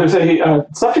 Now, there's a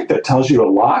subject that tells you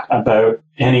a lot about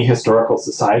any historical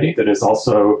society that is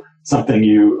also something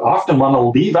you often want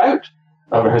to leave out.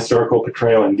 of a historical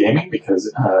portrayal in gaming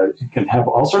because you can have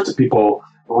all sorts of people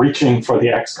reaching for the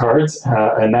X cards,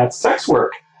 and that's sex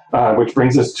work, which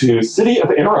brings us to City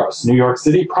of Eros, New York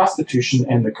City, Prostitution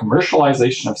and the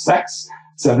Commercialization of Sex,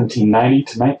 1790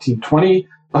 to 1920,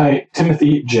 by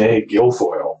Timothy J.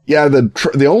 Guilfoyle. Yeah,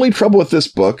 the only trouble with this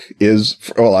book is,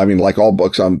 well, I mean, like all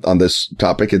books on this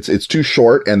topic, it's too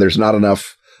short and there's not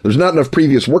enough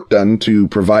previous work done to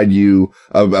provide you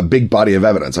a big body of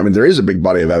evidence. I mean, there is a big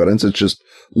body of evidence. It's just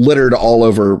littered all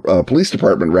over police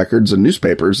department records and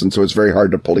newspapers, and so it's very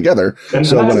hard to pull together. And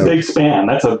so that's a big span.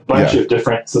 That's a bunch of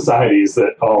different societies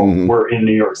that all were in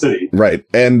New York City. Right.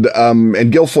 And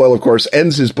Guilfoyle, of course,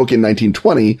 ends his book in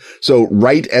 1920. So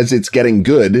right as it's getting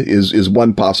good is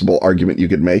one possible argument you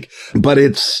could make. But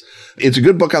it's a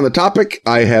good book on the topic.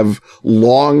 I have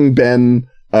long been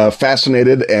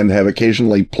fascinated and have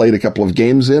occasionally played a couple of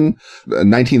games in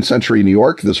 19th century New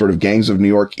York, the sort of gangs of New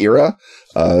York era.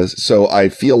 So I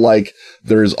feel like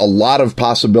there's a lot of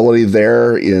possibility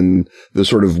there in the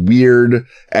sort of weird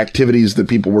activities that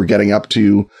people were getting up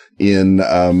to in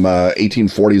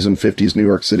 1840s and 50s New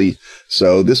York City.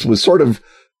 So this was sort of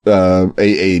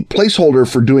a placeholder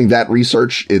for doing that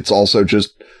research. It's also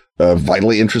just a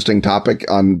vitally interesting topic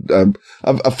on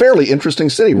a fairly interesting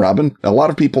city, Robin. A lot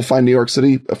of people find New York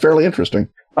City fairly interesting.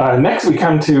 Next, we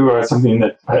come to something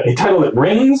that a title that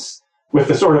rings with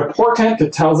the sort of portent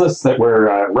that tells us that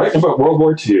we're writing about World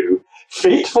War II.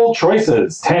 Fateful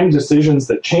Choices, 10 Decisions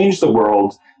That Changed the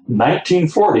World,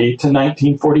 1940 to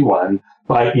 1941,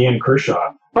 by Ian Kershaw.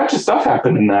 A bunch of stuff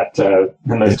happened in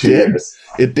those 2 years.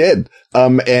 It did.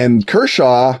 And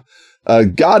Kershaw,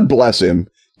 God bless him,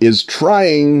 is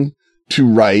trying to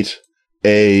write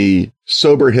a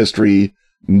sober history,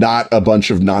 not a bunch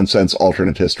of nonsense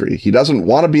alternate history. He doesn't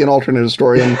want to be an alternate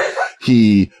historian.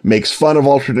 He makes fun of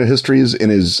alternate histories in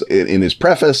his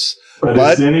preface. But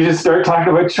as soon as you start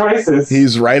talking about choices,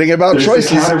 he's writing about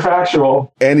choices.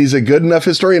 Counterfactual. And he's a good enough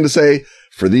historian to say,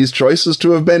 for these choices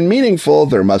to have been meaningful,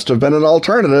 there must have been an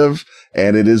alternative.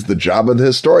 And it is the job of the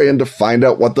historian to find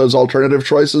out what those alternative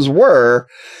choices were.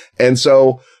 And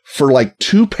so for like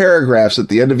 2 paragraphs at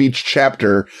the end of each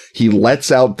chapter, he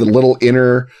lets out the little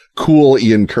inner cool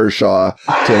Ian Kershaw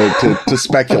to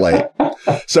speculate.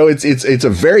 So it's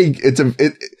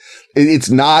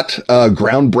not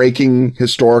groundbreaking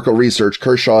historical research.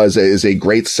 Kershaw is a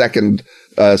great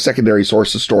secondary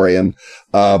source historian.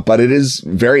 But it is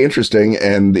very interesting.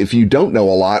 And if you don't know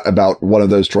a lot about one of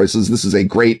those choices, this is a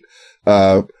great,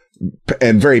 and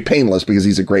very painless because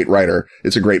he's a great writer.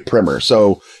 It's a great primer.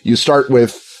 So you start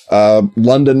with,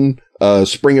 London,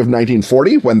 spring of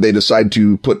 1940, when they decide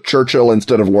to put Churchill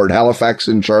instead of Lord Halifax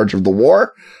in charge of the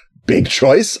war. Big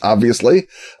choice, obviously.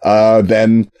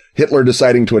 Then Hitler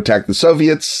deciding to attack the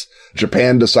Soviets,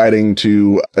 Japan deciding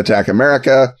to attack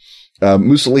America,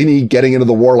 Mussolini getting into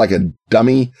the war like a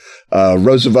dummy,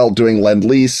 Roosevelt doing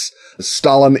Lend-Lease,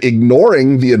 Stalin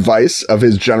ignoring the advice of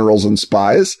his generals and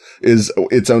spies is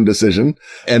its own decision.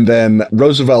 And then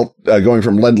Roosevelt going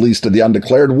from Lend-Lease to the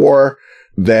undeclared war.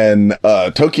 Then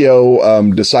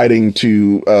Tokyo deciding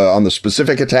to on the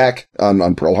specific attack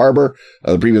on Pearl Harbor.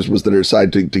 The previous was to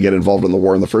decide to get involved in the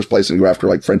war in the first place and go after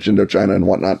like French Indochina and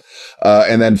whatnot.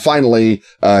 And then finally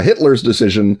Hitler's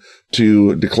decision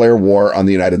to declare war on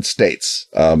the United States.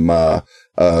 Finally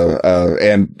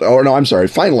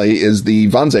is the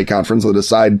Wannsee Conference,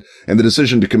 the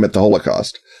decision to commit the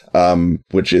Holocaust,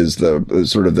 which is the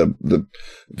sort of the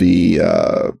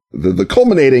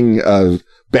culminating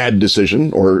bad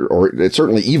decision, or it's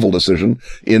certainly evil decision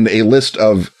in a list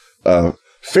of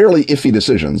fairly iffy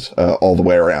decisions all the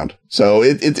way around. So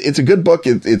it's a good book.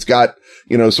 It's got,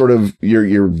 sort of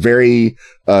your very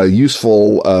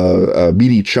useful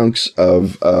meaty chunks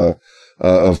of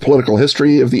political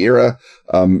history of the era.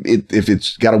 If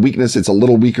it's got a weakness, it's a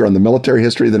little weaker on the military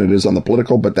history than it is on the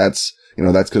political, but that's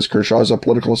because Kershaw is a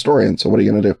political historian. So what are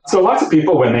you going to do? So lots of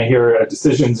people, when they hear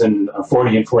decisions in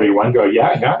 40 and 41, go,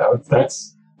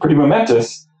 that's pretty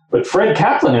momentous. But Fred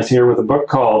Kaplan is here with a book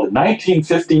called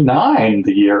 1959,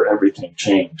 the year everything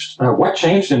changed. What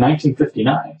changed in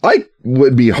 1959? I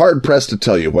would be hard pressed to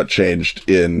tell you what changed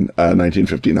in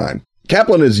 1959.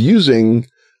 Kaplan is using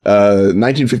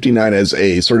 1959 as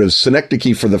a sort of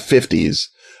synecdoche for the 50s,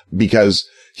 because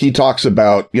he talks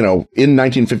about, in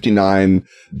 1959,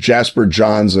 Jasper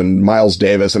Johns and Miles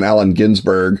Davis and Allen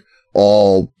Ginsberg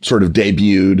all sort of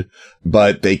debuted,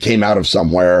 but they came out of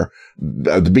somewhere.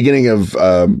 The beginning of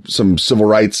some civil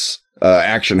rights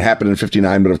action happened in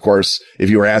 59, but of course, if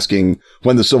you were asking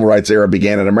when the civil rights era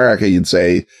began in America, you'd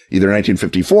say either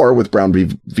 1954 with Brown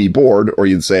v. Board, or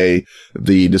you'd say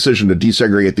the decision to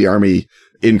desegregate the army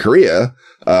in Korea.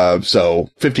 So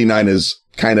 59 is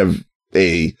kind of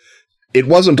it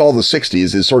wasn't all the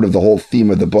 60s is sort of the whole theme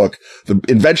of the book. The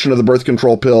invention of the birth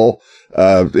control pill,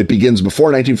 it begins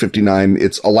before 1959.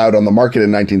 It's allowed on the market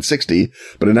in 1960,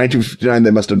 but in 1959,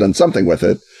 they must have done something with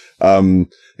it.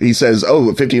 He says,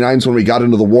 59 is when we got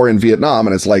into the war in Vietnam.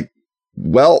 And it's like,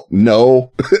 well,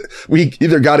 no, we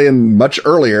either got in much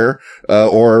earlier,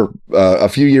 or a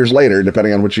few years later,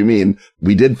 depending on what you mean.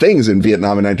 We did things in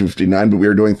Vietnam in 1959, but we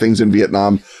were doing things in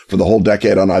Vietnam for the whole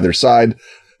decade on either side.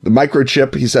 The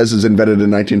microchip, he says, is invented in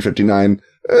 1959.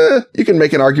 You can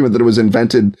make an argument that it was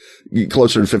invented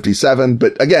closer to 57.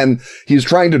 But again, he's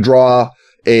trying to draw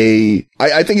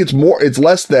I think it's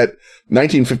less that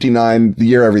 1959, the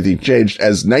year everything changed,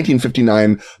 as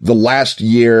 1959, the last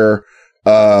year,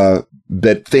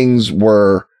 that things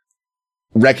were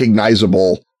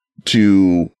recognizable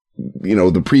to,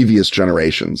 the previous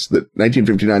generations. That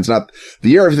 1959 is not the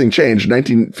year everything changed.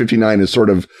 1959 is sort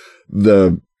of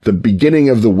the beginning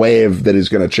of the wave that is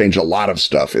going to change a lot of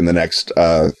stuff in the next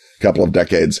couple of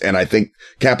decades. And I think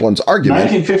Kaplan's argument,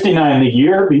 1959, the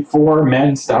year before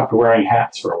men stopped wearing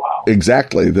hats for a while.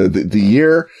 Exactly. The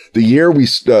year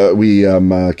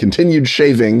we continued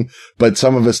shaving, but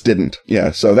some of us didn't.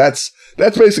 Yeah. So that's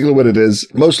basically what it is.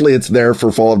 Mostly it's there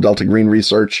for Fall of Delta Green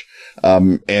research,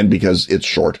 and because it's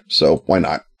short. So why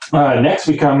not? Next,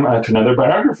 we come to another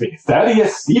biography.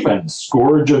 Thaddeus Stevens,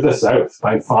 Scourge of the South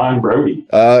by Fawn Brodie.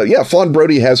 Fawn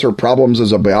Brodie has her problems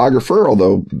as a biographer,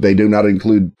 although they do not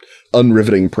include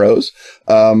unriveting prose.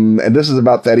 And this is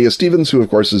about Thaddeus Stevens, who, of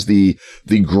course, is the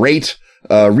great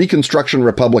Reconstruction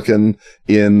Republican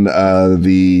in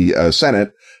the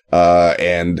Senate,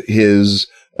 and his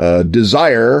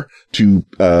desire to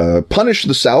punish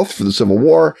the South for the Civil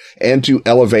War and to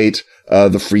elevate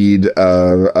the freed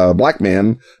black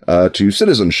man to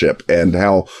citizenship, and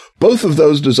how both of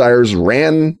those desires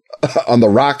ran on the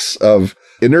rocks of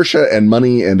inertia and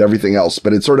money and everything else.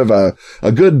 But it's sort of a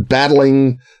good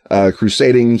battling,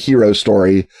 crusading hero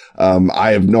story.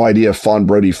 I have no idea if Fawn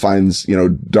Brodie finds,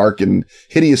 dark and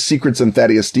hideous secrets in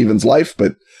Thaddeus Stevens' life,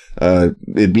 but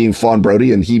it being Fawn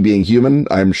Brodie and he being human,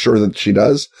 I'm sure that she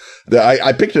does.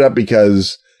 I picked it up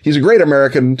because he's a great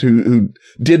American who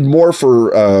did more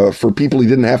for people he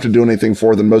didn't have to do anything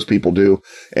for than most people do.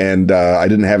 And I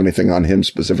didn't have anything on him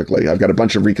specifically. I've got a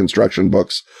bunch of Reconstruction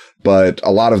books, but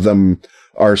a lot of them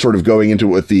are sort of going into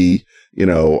it with the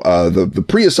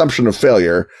pre-assumption of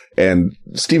failure. And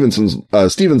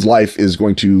Stevens' life is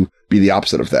going to be the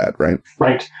opposite of that, right?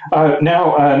 Right.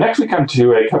 Now, next we come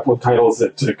to a couple of titles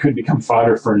that could become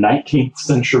fodder for 19th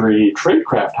century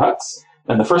tradecraft huts.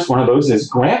 And the first one of those is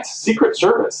Grant's Secret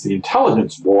Service, The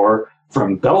Intelligence War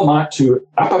from Belmont to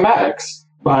Appomattox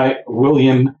by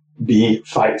William B.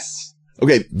 Feist.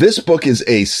 Okay, this book is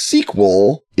a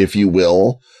sequel, if you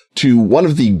will, to one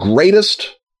of the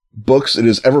greatest books it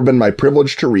has ever been my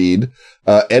privilege to read,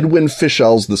 Edwin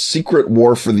Fischel's The Secret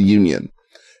War for the Union.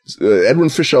 Edwin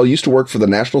Fischel used to work for the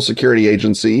National Security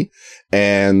Agency,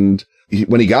 and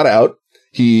when he got out,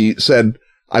 he said,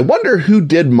 I wonder who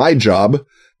did my job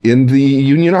in the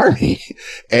Union Army.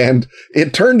 And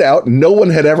it turned out no one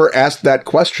had ever asked that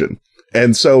question.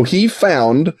 And so he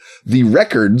found the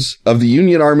records of the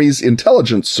Union Army's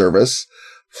intelligence service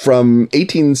from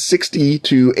 1860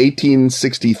 to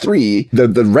 1863.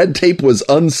 The red tape was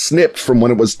unsnipped from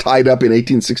when it was tied up in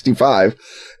 1865.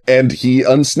 And he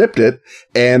unsnipped it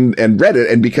and read it.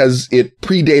 And because it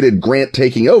predated Grant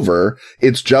taking over,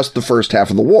 it's just the first half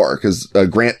of the war, because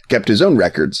Grant kept his own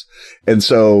records. And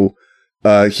so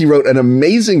he wrote an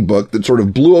amazing book that sort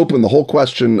of blew open the whole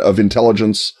question of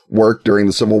intelligence work during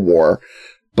the Civil War.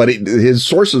 But his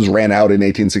sources ran out in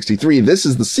 1863. This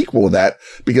is the sequel of that,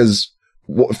 because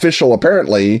Fischel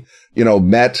apparently,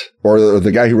 met, or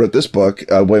the guy who wrote this book,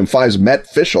 William Feist, met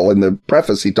Fischel. In the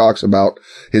preface, he talks about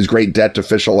his great debt to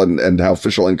Fischel and how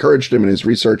Fischel encouraged him in his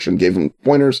research and gave him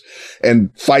pointers.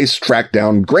 And Feist tracked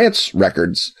down Grant's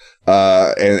records,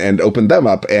 and opened them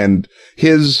up. And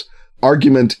his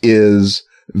argument is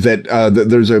that,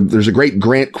 there's a great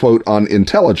Grant quote on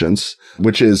intelligence,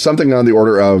 which is something on the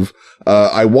order of,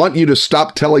 I want you to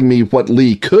stop telling me what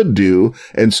Lee could do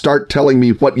and start telling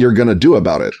me what you're going to do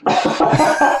about it.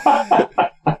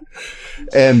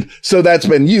 And so that's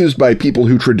been used by people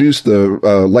who traduce the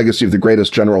legacy of the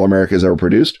greatest general America has ever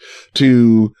produced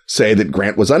to say that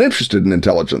Grant was uninterested in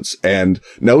intelligence. And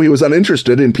no, he was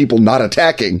uninterested in people not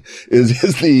attacking is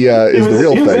the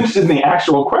real thing. He was interested in the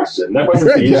actual question. That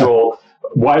wasn't the usual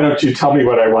why don't you tell me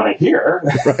what I want to hear?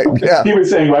 Right, yeah. He was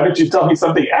saying, why don't you tell me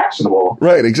something actionable?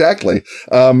 Right, exactly.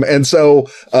 And so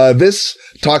this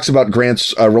talks about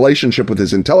Grant's relationship with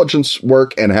his intelligence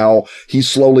work and how he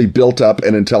slowly built up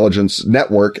an intelligence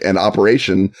network and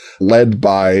operation led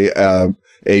by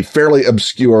a fairly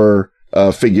obscure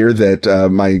figure that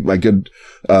my good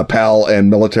pal and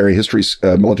military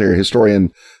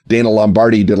historian Dana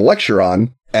Lombardi did a lecture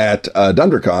on at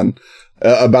DunderCon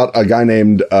about a guy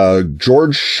named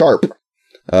George Sharp,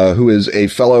 who is a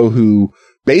fellow who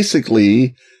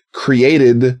basically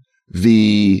created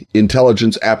the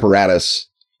intelligence apparatus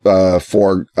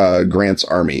for Grant's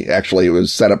army. Actually, it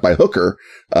was set up by Hooker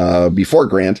before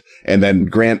Grant, and then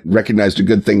Grant recognized a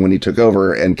good thing when he took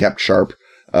over and kept Sharp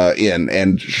in.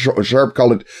 And Sharp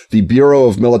called it the Bureau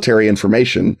of Military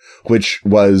Information, which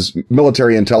was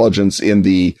military intelligence in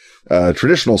the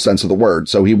traditional sense of the word.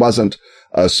 So he wasn't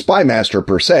a spy master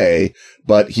per se,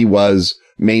 but he was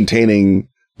maintaining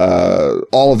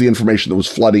all of the information that was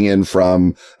flooding in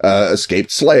from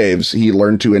escaped slaves. He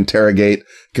learned to interrogate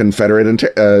Confederate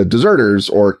deserters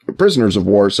or prisoners of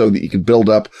war so that he could build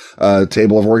up a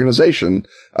table of organization.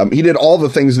 He did all the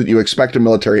things that you expect a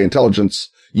military intelligence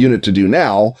unit to do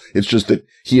now. It's just that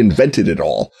he invented it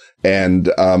all. And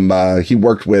he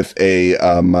worked with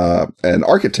an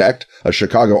architect, a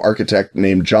Chicago architect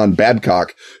named John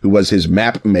Babcock, who was his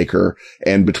map maker.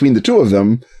 And between the two of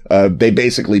them, they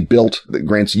basically built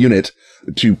Grant's unit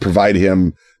to provide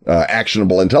him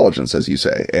actionable intelligence, as you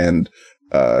say. And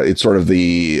it's sort of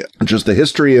just the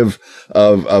history of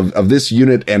this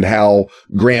unit and how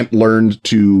Grant learned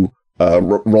to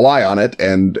rely on it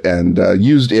and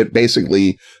used it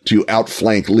basically to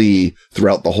outflank Lee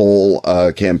throughout the whole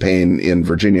campaign in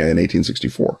Virginia in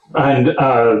 1864.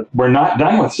 And we're not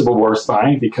done with Civil War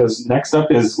spying, because next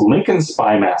up is Lincoln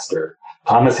Spy Master,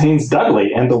 Thomas Haynes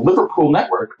Dudley, and the Liverpool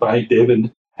Network by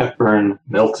David Hepburn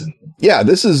Milton. Yeah,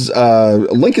 this is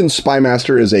Lincoln's Spy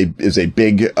Master is a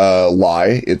big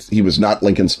lie. He was not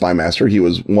Lincoln's Spy Master. He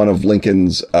was one of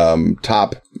Lincoln's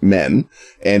top men,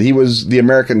 and he was the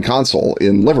American consul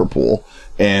in Liverpool.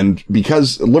 And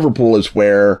because Liverpool is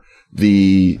where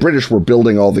the British were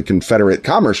building all the Confederate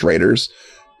commerce raiders,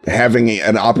 having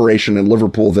an operation in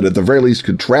Liverpool that at the very least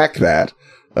could track that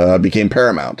became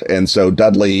paramount. And so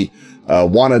Dudley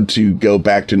wanted to go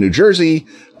back to New Jersey,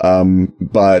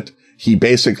 but he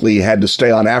basically had to stay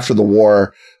on after the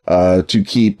war to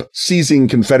keep seizing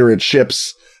Confederate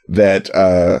ships that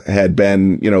had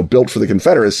been, built for the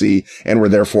Confederacy and were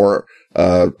therefore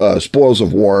spoils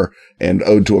of war and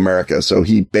owed to America. So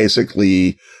he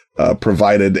basically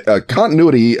provided a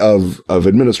continuity of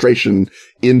administration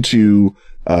into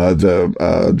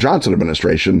the Johnson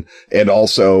administration, and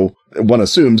also, one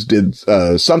assumes, did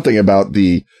something about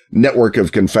the network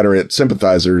of Confederate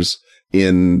sympathizers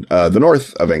in the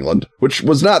north of England, which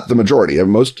was not the majority of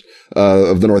most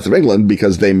of the north of England,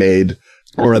 because they made,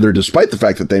 or rather, despite the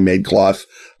fact that they made cloth,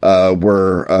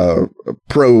 were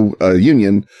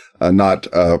pro-Union, not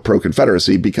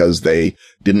pro-Confederacy, because they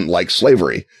didn't like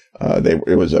slavery.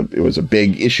 It was a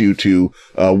big issue to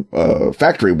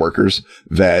factory workers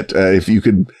that if you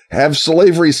could have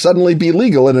slavery suddenly be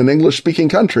legal in an English-speaking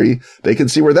country, they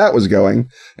could see where that was going,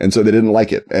 and so they didn't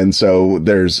like it. And so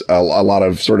there's a lot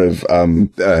of sort of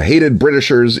hated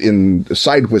Britishers in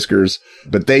side whiskers,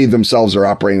 but they themselves are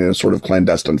operating in a sort of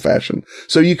clandestine fashion.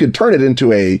 So you could turn it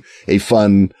into a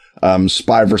fun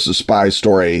spy versus spy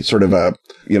story, sort of a,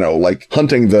 like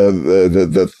hunting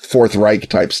the Fourth Reich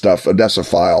type stuff, Odessa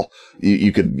File.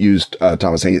 You could use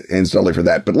Thomas Haynes Dudley for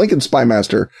that. But Lincoln's Spy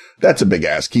Master, that's a big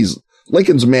ask.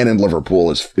 Lincoln's man in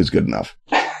Liverpool is good enough.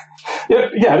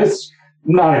 Yeah, it's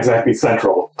not exactly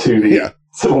central to the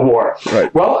Civil War.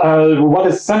 Right. Well, what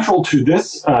is central to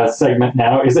this segment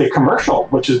now is a commercial,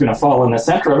 which is going to fall in the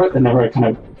center of it, and then we're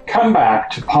going to come back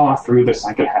to paw through the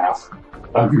second half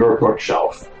of your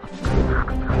bookshelf.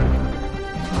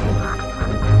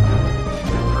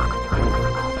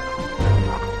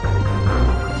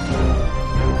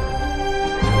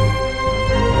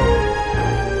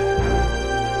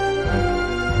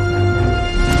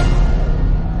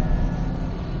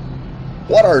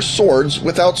 What are swords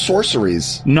without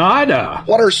sorceries? Nada.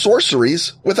 What are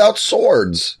sorceries without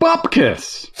swords?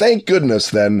 Bupkis. Thank goodness,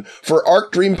 then, for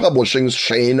Arc Dream Publishing's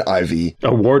Shane Ivey.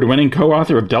 Award-winning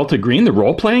co-author of Delta Green, the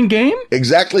role-playing game?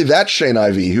 Exactly that Shane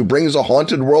Ivey, who brings a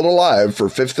haunted world alive for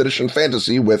 5th edition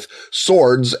fantasy with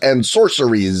swords and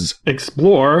sorceries.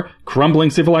 Explore crumbling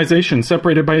civilization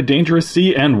separated by a dangerous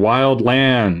sea and wild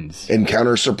lands.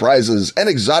 Encounter surprises and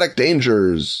exotic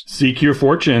dangers. Seek your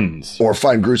fortunes. Or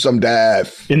find gruesome death.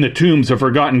 death. In the tombs of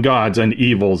forgotten gods and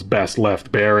evils best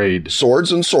left buried.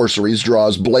 Swords and Sorceries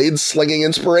draws blade-slinging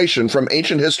inspiration from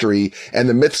ancient history and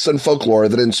the myths and folklore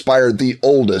that inspired the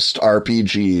oldest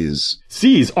RPGs.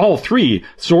 Seize all 3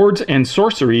 Swords and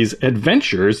Sorceries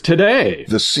adventures today.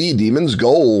 The Sea Demon's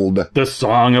Gold. The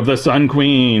Song of the Sun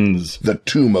Queens. The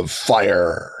Tomb of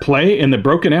Fire. Play in the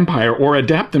Broken Empire or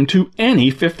adapt them to any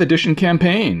 5th edition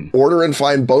campaign. Order and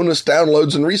find bonus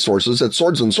downloads and resources at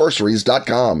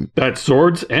swordsandsorceries.com. That's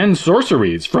Swords and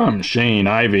Sorceries from Shane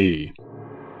Ivey.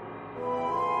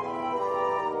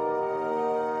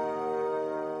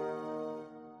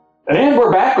 And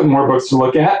we're back with more books to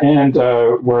look at, and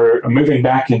we're moving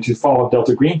back into Fall of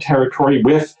Delta Green territory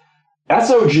with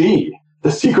SOG,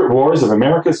 The Secret Wars of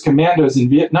America's Commandos in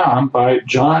Vietnam by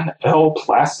John L.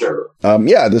 Plaster.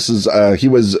 This is, he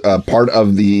was part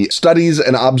of the Studies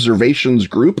and Observations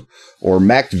Group, or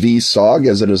MACV-SOG,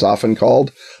 as it is often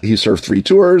called. He served 3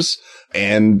 tours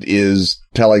and is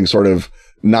telling sort of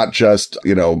not just,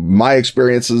 my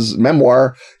experiences,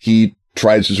 memoir. He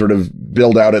tries to sort of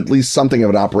build out at least something of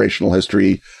an operational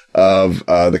history of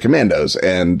the commandos.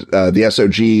 And the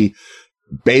SOG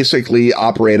basically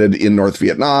operated in North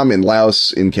Vietnam, in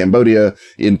Laos, in Cambodia,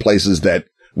 in places that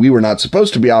we were not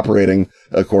supposed to be operating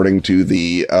according to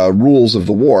the rules of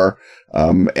the war.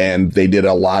 And they did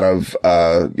a lot of,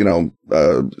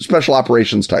 special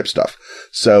operations type stuff.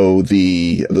 So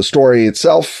the story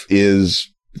itself is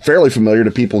fairly familiar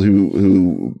to people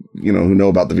who know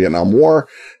about the Vietnam War.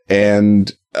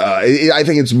 And, I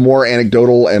think it's more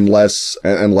anecdotal and less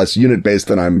unit based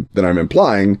than I'm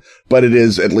implying, but it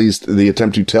is at least the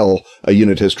attempt to tell a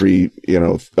unit history,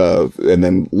 and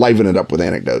then liven it up with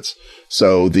anecdotes.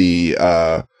 So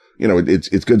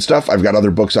it's good stuff. I've got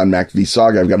other books on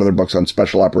MACV-SOG. I've got other books on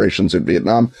special operations in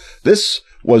Vietnam. This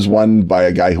was one by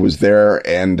a guy who was there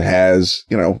and has,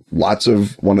 lots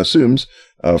of, one assumes,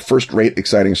 first-rate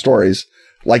exciting stories.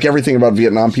 Like everything about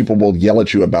Vietnam, people will yell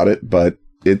at you about it, but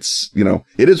it's,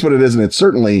 it is what it is, and it's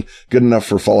certainly good enough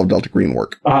for Fall of Delta Green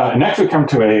work. Next we come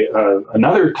to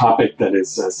another topic that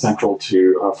is central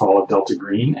to Fall of Delta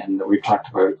Green, and that we've talked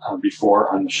about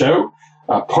before on the show.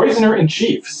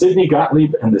 Poisoner-in-Chief, Sidney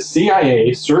Gottlieb and the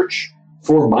CIA Search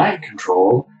for Mind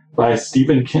Control by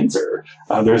Stephen Kinzer.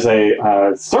 There's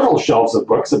several shelves of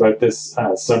books about this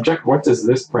subject. What does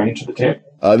this bring to the table?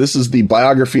 This is the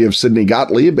biography of Sidney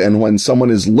Gottlieb, and when someone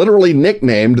is literally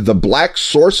nicknamed the Black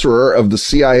Sorcerer of the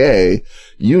CIA,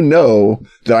 you know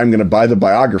that I'm going to buy the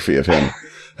biography of him.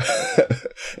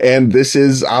 And this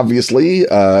is obviously,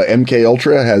 MK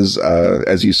Ultra has,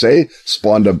 as you say,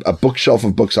 spawned a bookshelf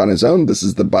of books on his own. This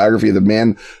is the biography of the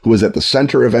man who was at the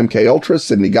center of MK Ultra,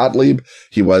 Sidney Gottlieb.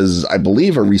 He was, I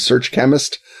believe, a research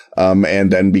chemist,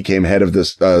 and then became head of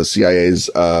this, CIA's,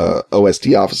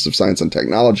 OST, Office of Science and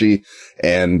Technology,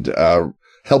 and,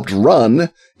 helped run,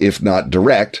 if not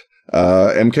direct,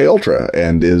 MK Ultra,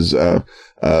 and is,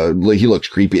 he looks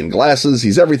creepy in glasses.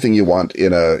 He's everything you want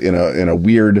in a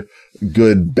weird,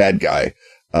 good, bad guy.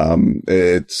 We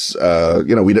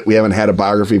haven't had a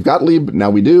biography of Gottlieb. Now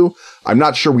we do. I'm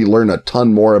not sure we learn a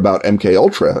ton more about MK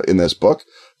Ultra in this book,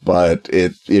 but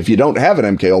if you don't have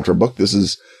an MK Ultra book, this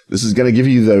is going to give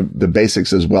you the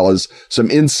basics as well as some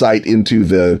insight into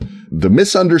the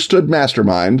misunderstood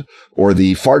mastermind or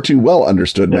the far too well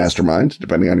understood mastermind,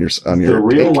 depending on your the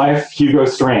real life Hugo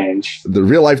Strange, the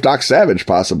real life Doc Savage,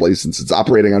 possibly, since it's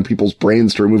operating on people's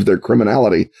brains to remove their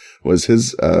criminality, was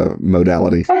his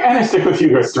modality. I'm going to stick with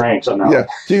Hugo Strange on that. Yeah,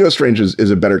 Hugo Strange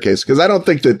is a better case because I don't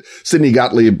think that Sidney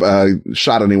Gottlieb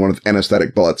shot anyone with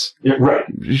anesthetic bullets. Yeah, right.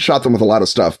 He shot them with a lot of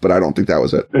stuff, but I don't think that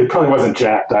was it. It probably wasn't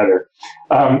jacked either.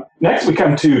 Next, we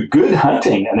come to Good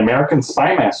Hunting, an American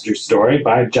Spy Master story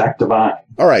by Jack Devine.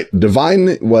 All right.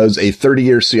 Devine was a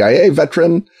 30-year CIA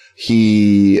veteran.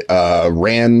 He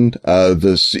ran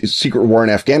the secret war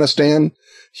in Afghanistan.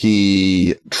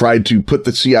 He tried to put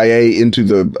the CIA into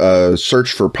the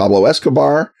search for Pablo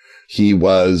Escobar. He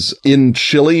was in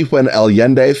Chile when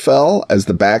Allende fell, as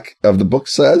the back of the book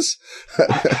says.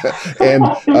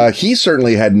 And he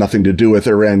certainly had nothing to do with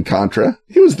Iran-Contra.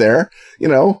 He was there,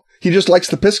 He just likes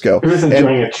the Pisco. He was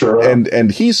enjoying it, sure.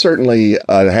 And he certainly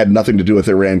had nothing to do with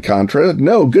Iran-Contra.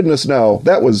 No, goodness no.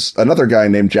 That was another guy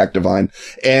named Jack Devine.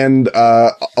 And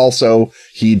also,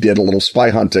 he did a little spy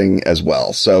hunting as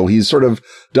well. So he's sort of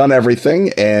done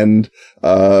everything. And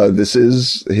this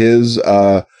is his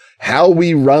how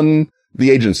we run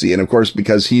the agency. And of course,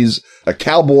 because he's a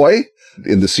cowboy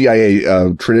in the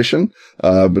CIA tradition,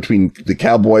 between the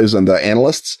cowboys and the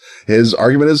analysts, his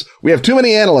argument is, we have too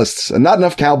many analysts and not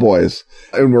enough cowboys.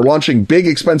 And we're launching big,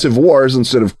 expensive wars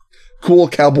instead of cool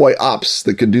cowboy ops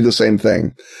that could do the same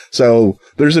thing. So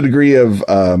there's a degree of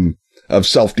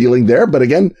self-dealing there. But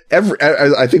again,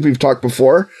 I think we've talked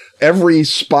before, every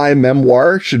spy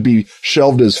memoir should be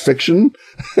shelved as fiction,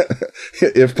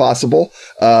 if possible.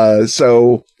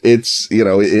 So it's,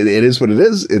 it is what it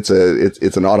is. It's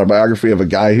an autobiography of a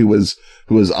guy who was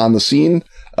on the scene,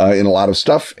 in a lot of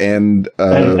stuff and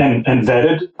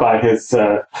vetted by his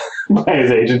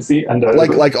agency. And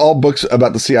like all books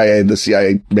about the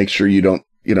CIA makes sure you don't,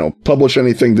 publish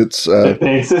anything that's,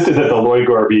 they insisted that the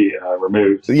Loigor be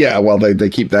removed. Yeah. Well, they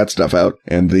keep that stuff out,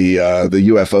 and the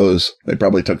UFOs, they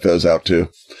probably took those out too.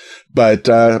 But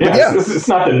yeah. It's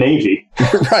not the Navy.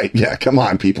 Right. Yeah. Come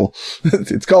on, people.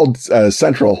 It's called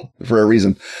Central for a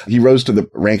reason. He rose to the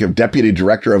rank of Deputy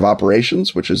Director of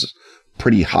Operations, which is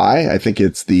pretty high. I think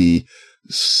it's the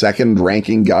second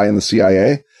ranking guy in the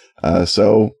CIA.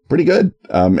 So pretty good.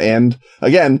 And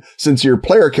again, since your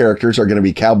player characters are going to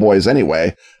be cowboys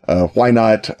anyway, why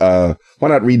not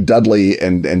read Dudley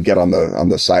and get on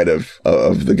the side of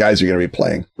the guys you're going to be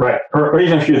playing? Right. Or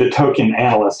even if you're the token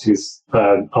analyst who's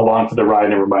along for the ride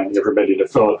and reminding everybody to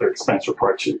fill out their expense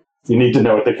report, you need to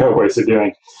know what the cowboys are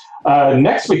doing.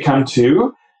 Next we come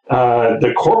to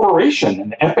The Corporation,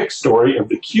 an epic story of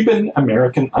the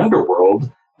Cuban-American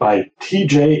underworld by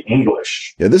T.J.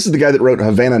 English. Yeah, this is the guy that wrote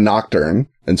Havana Nocturne.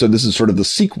 And so this is sort of the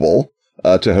sequel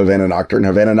to Havana Nocturne.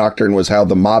 Havana Nocturne was how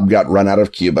the mob got run out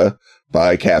of Cuba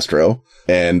by Castro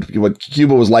and what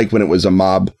Cuba was like when it was a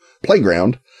mob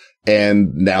playground.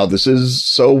 And now this is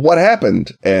So What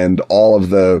Happened? And all of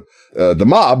the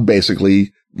mob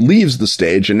basically leaves the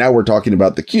stage. And now we're talking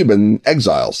about the Cuban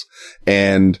exiles.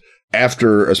 And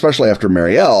especially after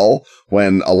Mariel,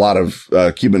 when a lot of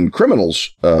Cuban criminals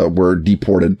were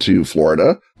deported to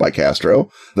Florida by Castro,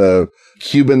 the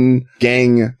Cuban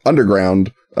gang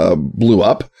underground blew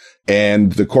up,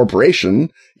 and the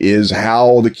corporation is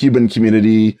how the Cuban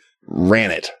community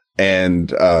ran it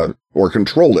and or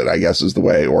controlled it, I guess is the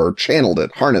way, or channeled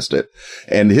it, harnessed it.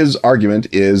 And his argument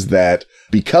is that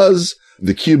because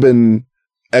the Cuban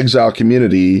exile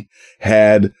community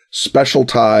had special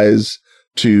ties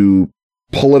to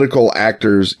political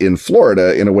actors in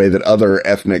Florida in a way that other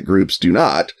ethnic groups do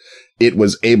not, it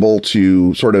was able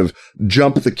to sort of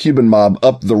jump the Cuban mob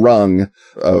up the rung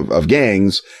of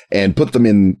gangs and put them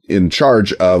in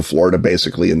charge of Florida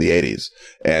basically in the 80s.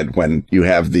 And when you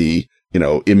have the,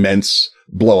 immense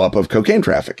blow up of cocaine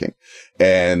trafficking.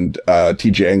 And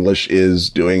T.J. English is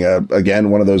doing again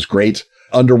one of those great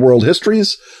underworld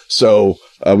histories. So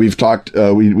we've talked.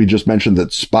 We just mentioned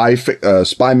that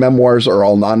spy memoirs are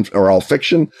all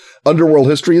fiction. Underworld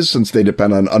histories, since they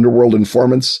depend on underworld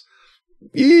informants,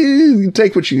 you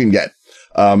take what you can get.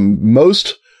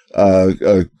 Most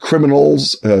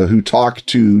criminals who talk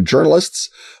to journalists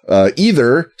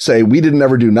either say we didn't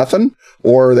ever do nothing,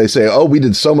 or they say, oh, we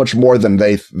did so much more than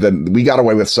we got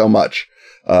away with so much.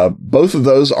 Both of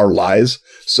those are lies.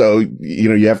 So,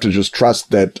 you have to just trust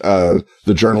that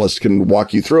the journalist can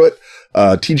walk you through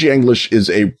it. T.J. English is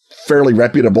a fairly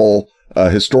reputable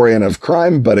historian of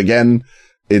crime, but again,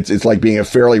 it's like being a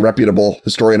fairly reputable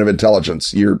historian of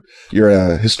intelligence. You're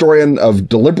a historian of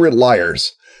deliberate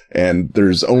liars, and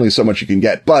there's only so much you can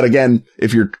get. But again,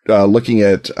 if you're looking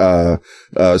at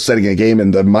setting a game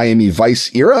in the Miami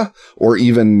Vice era, or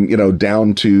even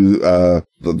down to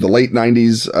the late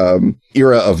 90s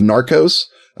era of Narcos,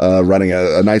 running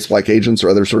a Night's Black Agents or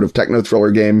other sort of techno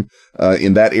thriller game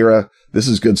in that era, this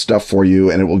is good stuff for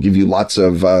you, and it will give you lots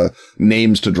of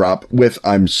names to drop with,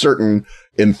 I'm certain,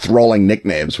 enthralling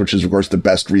nicknames, which is, of course, the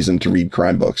best reason to read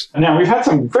crime books. Now, we've had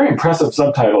some very impressive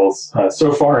subtitles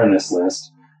so far in this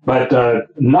list, but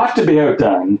not to be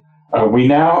outdone, we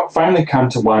now finally come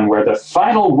to one where the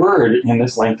final word in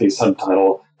this lengthy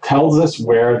subtitle tells us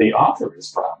where the author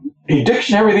is from. A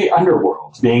Dictionary of the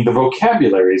Underworld, being the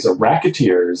vocabularies of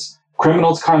racketeers,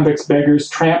 criminals, convicts, beggars,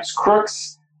 tramps,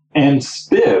 crooks, and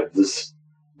spivs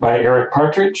by Eric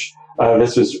Partridge.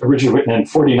 This was originally written in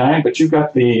 1949, but you've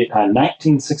got the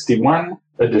 1961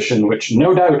 edition, which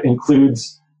no doubt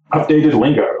includes updated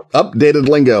lingo. Updated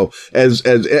lingo. As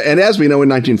we know, in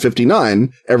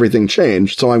 1959, everything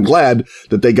changed. So I'm glad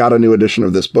that they got a new edition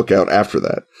of this book out after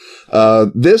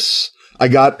that. This I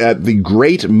got at the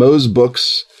Great Moe's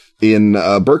Books in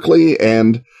Berkeley,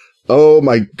 and oh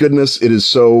my goodness, it is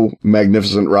so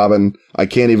magnificent, Robin. I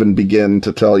can't even begin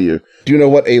to tell you. Do you know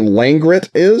what a langret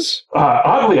is?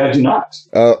 Oddly, I do not.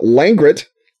 Langret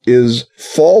is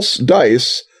false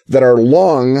dice that are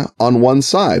long on one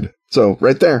side. So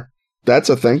right there, that's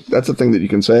a thing. That's a thing that you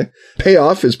can say.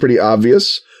 Payoff is pretty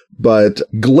obvious, but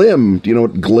glim, do you know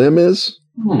what glim is?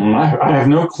 I have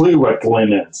no clue what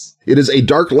glim is. It is a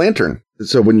dark lantern.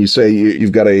 So when you say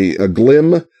you've got a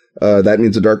glim that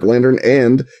means a dark lantern.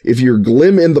 And if you're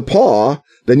glim in the paw,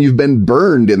 then you've been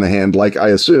burned in the hand, like I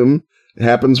assume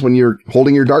happens when you're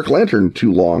holding your dark lantern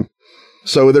too long.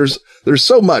 So there's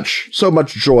so much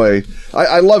joy.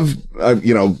 I love,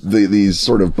 these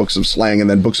sort of books of slang, and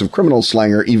then books of criminal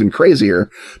slang are even crazier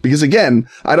because, again,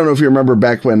 I don't know if you remember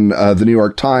back when the New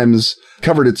York Times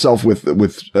covered itself with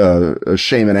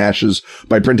shame and ashes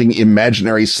by printing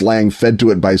imaginary slang fed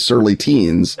to it by surly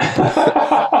teens.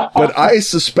 But I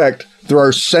suspect there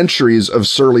are centuries of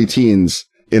surly teens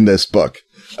in this book,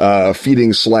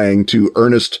 feeding slang to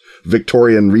earnest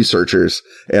Victorian researchers,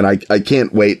 and I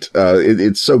can't wait.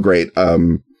 It's so great.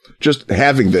 Just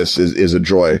having this is a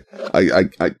joy.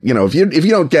 If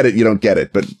you don't get it, you don't get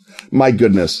it. But my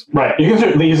goodness, right? You can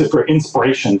certainly use it for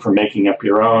inspiration for making up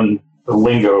your own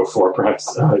lingo for perhaps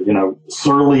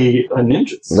surly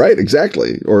ninjas. Right,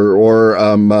 exactly. Or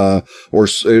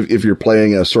if you're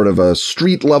playing a sort of a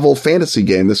street level fantasy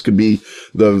game, this could be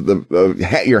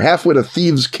your half-wit of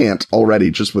thieves' cant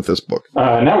already just with this book.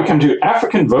 Now we come to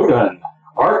African Vodun,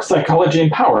 Art, Psychology,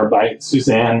 and Power by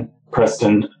Suzanne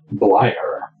Preston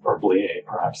Blier, or Blier,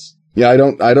 perhaps. Yeah, I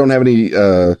don't have any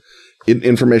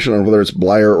information on whether it's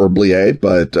Blier or Blier,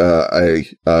 but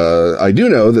I do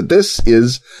know that this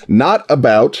is not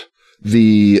about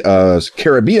the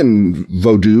Caribbean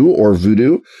Vodou or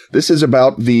Voodoo. This is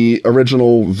about the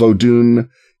original Vodun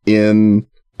in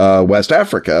West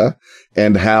Africa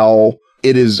and how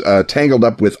it is tangled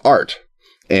up with art.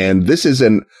 And this is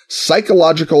an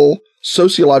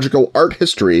sociological art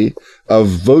history of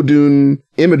Vodun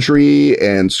imagery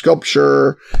and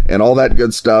sculpture and all that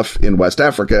good stuff in West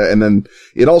Africa. And then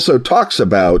it also talks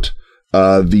about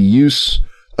the use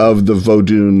of the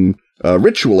Vodun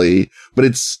ritually, but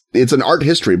it's an art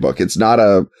history book. It's not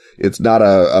a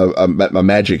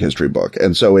magic history book.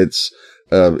 And so it's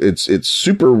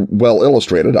super well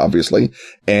illustrated, obviously,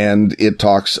 and it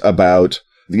talks about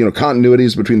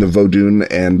continuities between the Vodun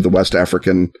and the West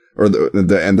African or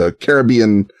the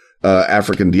Caribbean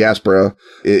African diaspora.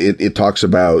 It talks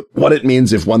about what it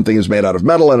means if one thing is made out of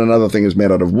metal and another thing is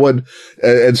made out of wood.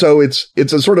 And so it's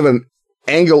a sort of an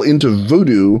angle into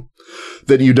voodoo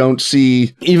that you don't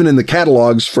see even in the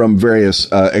catalogs from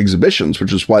various exhibitions,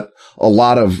 which is what a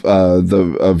lot of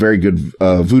the very good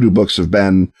voodoo books have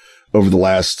been over the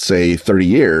last, say, 30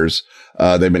 years.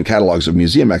 They've been catalogs of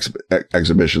museum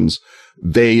exhibitions.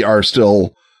 They are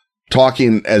still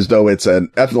talking as though it's an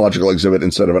ethnological exhibit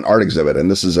instead of an art exhibit.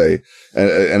 And this is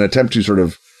an attempt to sort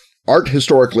of art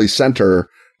historically center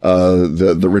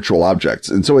the ritual objects.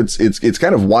 And so it's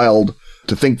kind of wild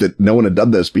to think that no one had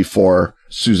done this before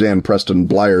Suzanne Preston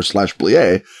Blier /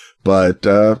 Blier. But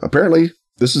apparently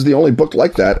this is the only book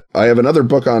like that. I have another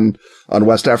book on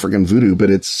West African voodoo, but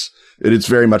it's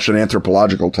very much an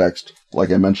anthropological text,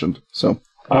 like I mentioned. So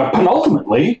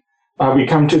penultimately, we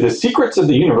come to The Secrets of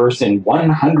the Universe in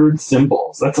 100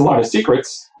 Symbols. That's a lot of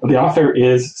secrets. The author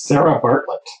is Sarah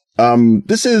Bartlett.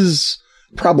 This is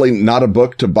probably not a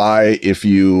book to buy if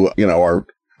you are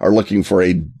looking for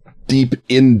a deep,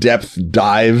 in-depth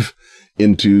dive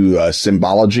into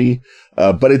symbology.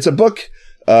 But it's a book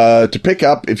to pick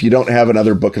up if you don't have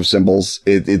another book of symbols.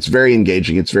 It's very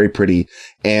engaging. It's very pretty.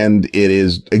 And it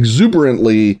is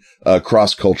exuberantly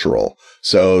cross-cultural.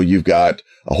 So you've got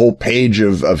a whole page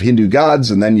of Hindu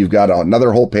gods, and then you've got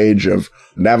another whole page of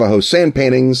Navajo sand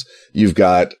paintings. You've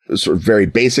got sort of very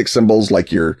basic symbols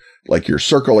like your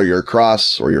circle or your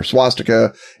cross or your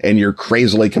swastika, and your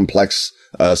crazily complex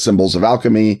symbols of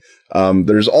alchemy.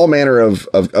 There's all manner of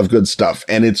good stuff.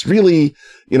 And it's really,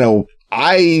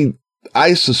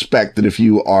 I suspect that if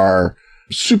you are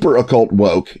super occult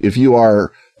woke, if you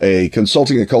are a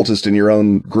consulting occultist in your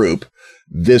own group,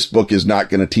 this book is not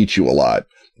going to teach you a lot,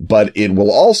 but it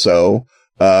will also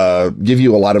give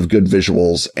you a lot of good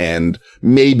visuals. And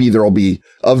maybe there'll be,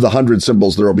 of the 100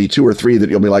 symbols, there'll be 2 or 3 that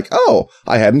you'll be like, oh,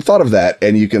 I hadn't thought of that.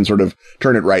 And you can sort of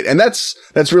turn it right. And that's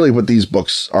really what these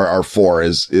books are for.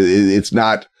 It's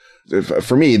not,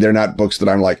 for me, they're not books that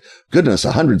I'm like, goodness,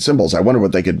 100 symbols. I wonder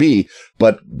what they could be.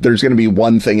 But there's going to be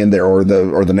one thing in there, or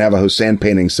the Navajo sand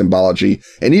painting symbology.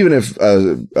 And even if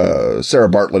Sarah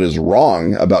Bartlett is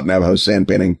wrong about Navajo sand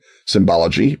painting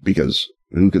symbology, because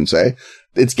who can say,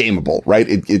 it's gameable, right?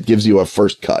 It gives you a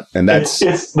first cut, and that's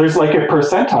there's like a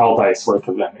percentile dice worth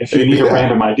of them if you need a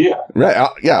random idea, right?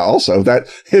 Yeah. Also, that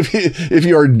if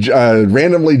you are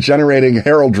randomly generating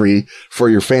heraldry for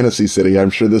your fantasy city, I'm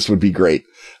sure this would be great.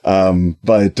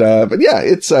 But yeah,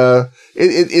 it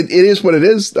is what it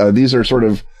is. These are sort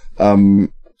of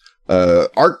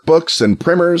art books and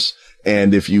primers,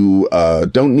 and if you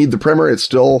don't need the primer, it's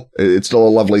still a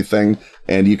lovely thing,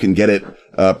 and you can get it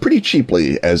pretty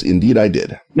cheaply, as indeed I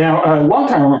did. Now,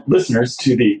 long-time listeners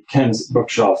to the Ken's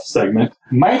Bookshelf segment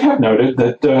might have noted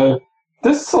that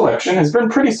this selection has been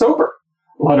pretty sober.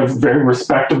 A lot of very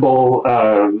respectable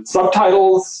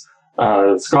subtitles,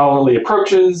 scholarly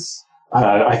approaches,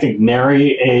 I think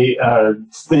nary a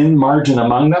thin margin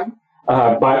among them.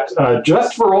 But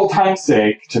just for old time's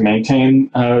sake, to maintain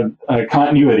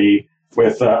continuity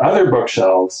with other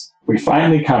bookshelves, we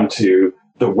finally come to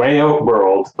The Way Out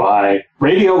World by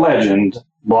radio legend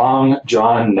Long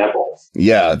John Nebel.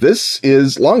 Yeah, this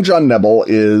is Long John Nebel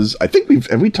is, I think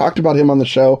have we talked about him on the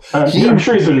show? I'm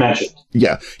sure he's been mentioned.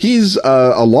 Yeah, he's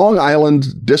a Long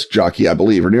Island disc jockey, I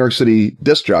believe, or New York City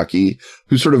disc jockey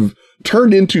who sort of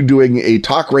turned into doing a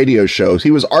talk radio show.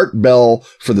 He was Art Bell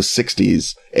for the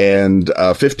 60s and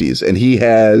 50s, and he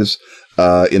has,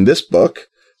 in this book,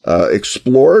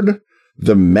 explored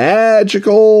the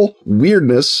magical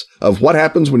weirdness of what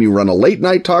happens when you run a late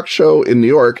night talk show in New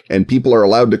York and people are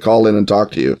allowed to call in and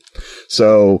talk to you.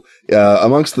 So,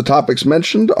 amongst the topics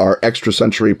mentioned are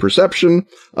extrasensory perception,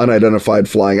 unidentified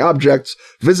flying objects,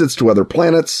 visits to other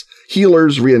planets,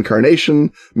 healers,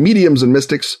 reincarnation, mediums and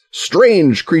mystics,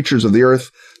 strange creatures of the earth,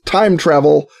 time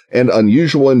travel, and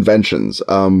unusual inventions.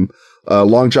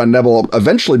 Long John Nebel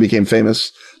eventually became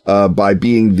famous by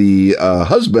being the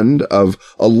husband of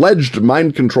alleged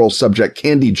mind control subject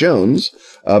Candy Jones.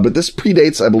 But this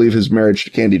predates, I believe, his marriage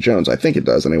to Candy Jones. I think it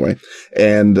does anyway.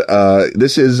 And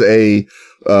this is a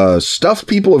stuff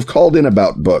people have called in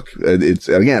about book. It's,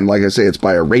 again, like I say, it's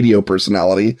by a radio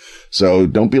personality. So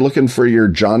don't be looking for your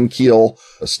John Keel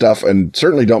stuff, and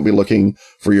certainly don't be looking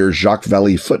for your Jacques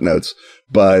Vallée footnotes.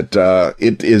 But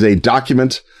it is a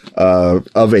document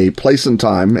of a place and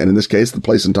time, and in this case, the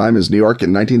place and time is New York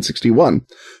in 1961.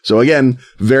 So again,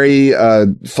 very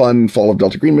fun Fall of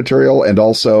Delta Green material, and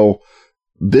also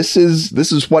this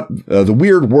is what the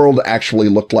weird world actually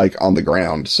looked like on the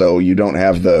ground. So you don't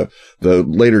have the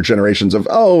later generations of,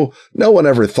 oh, no one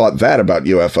ever thought that about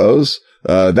UFOs.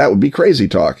 That would be crazy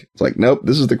talk. It's like, nope,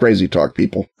 this is the crazy talk,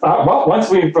 people. Well, once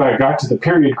we've got to the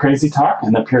period crazy talk,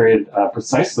 and the period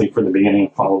precisely for the beginning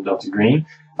of Fall of Delta Green,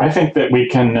 I think that we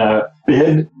can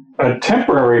bid a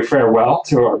temporary farewell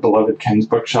to our beloved Ken's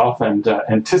Bookshelf and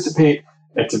anticipate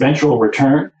its eventual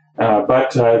return.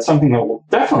 But something that will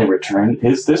definitely return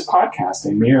is this podcast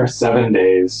a mere 7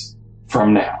 days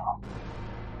from now.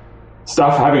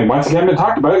 Stuff having once again been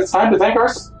talked about, it's time to thank our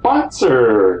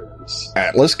sponsors.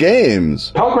 Atlas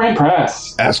Games, Pelgrane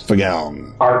Press,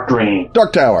 Askfageln, Arc Dream,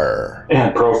 Dark Tower,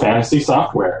 and Pro Fantasy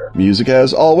Software. Music,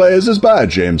 as always, is by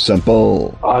James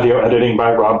Semple. Audio editing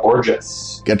by Rob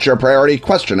Borges. Get your priority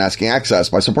question asking access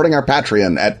by supporting our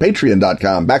Patreon at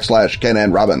patreon.com/Ken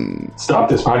and Robin. Stop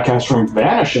this podcast from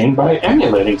vanishing by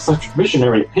emulating such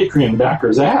visionary Patreon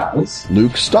backers as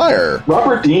Luke Steyer,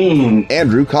 Robert Dean,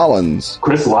 Andrew Collins,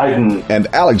 Chris Lydon, and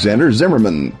Alexander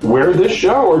Zimmerman. Wear this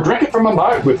show or drink it from a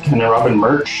mug with Ken and Robin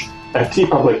merch at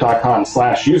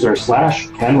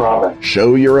tpublic.com/user/Ken Robin.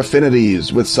 Show your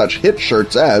affinities with such hit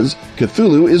shirts as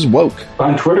Cthulhu is Woke.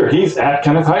 On Twitter, he's at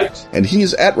Kenneth Height. And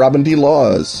he's at Robin D.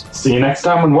 Laws. See you next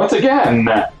time when once again,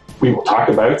 we will talk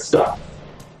about stuff.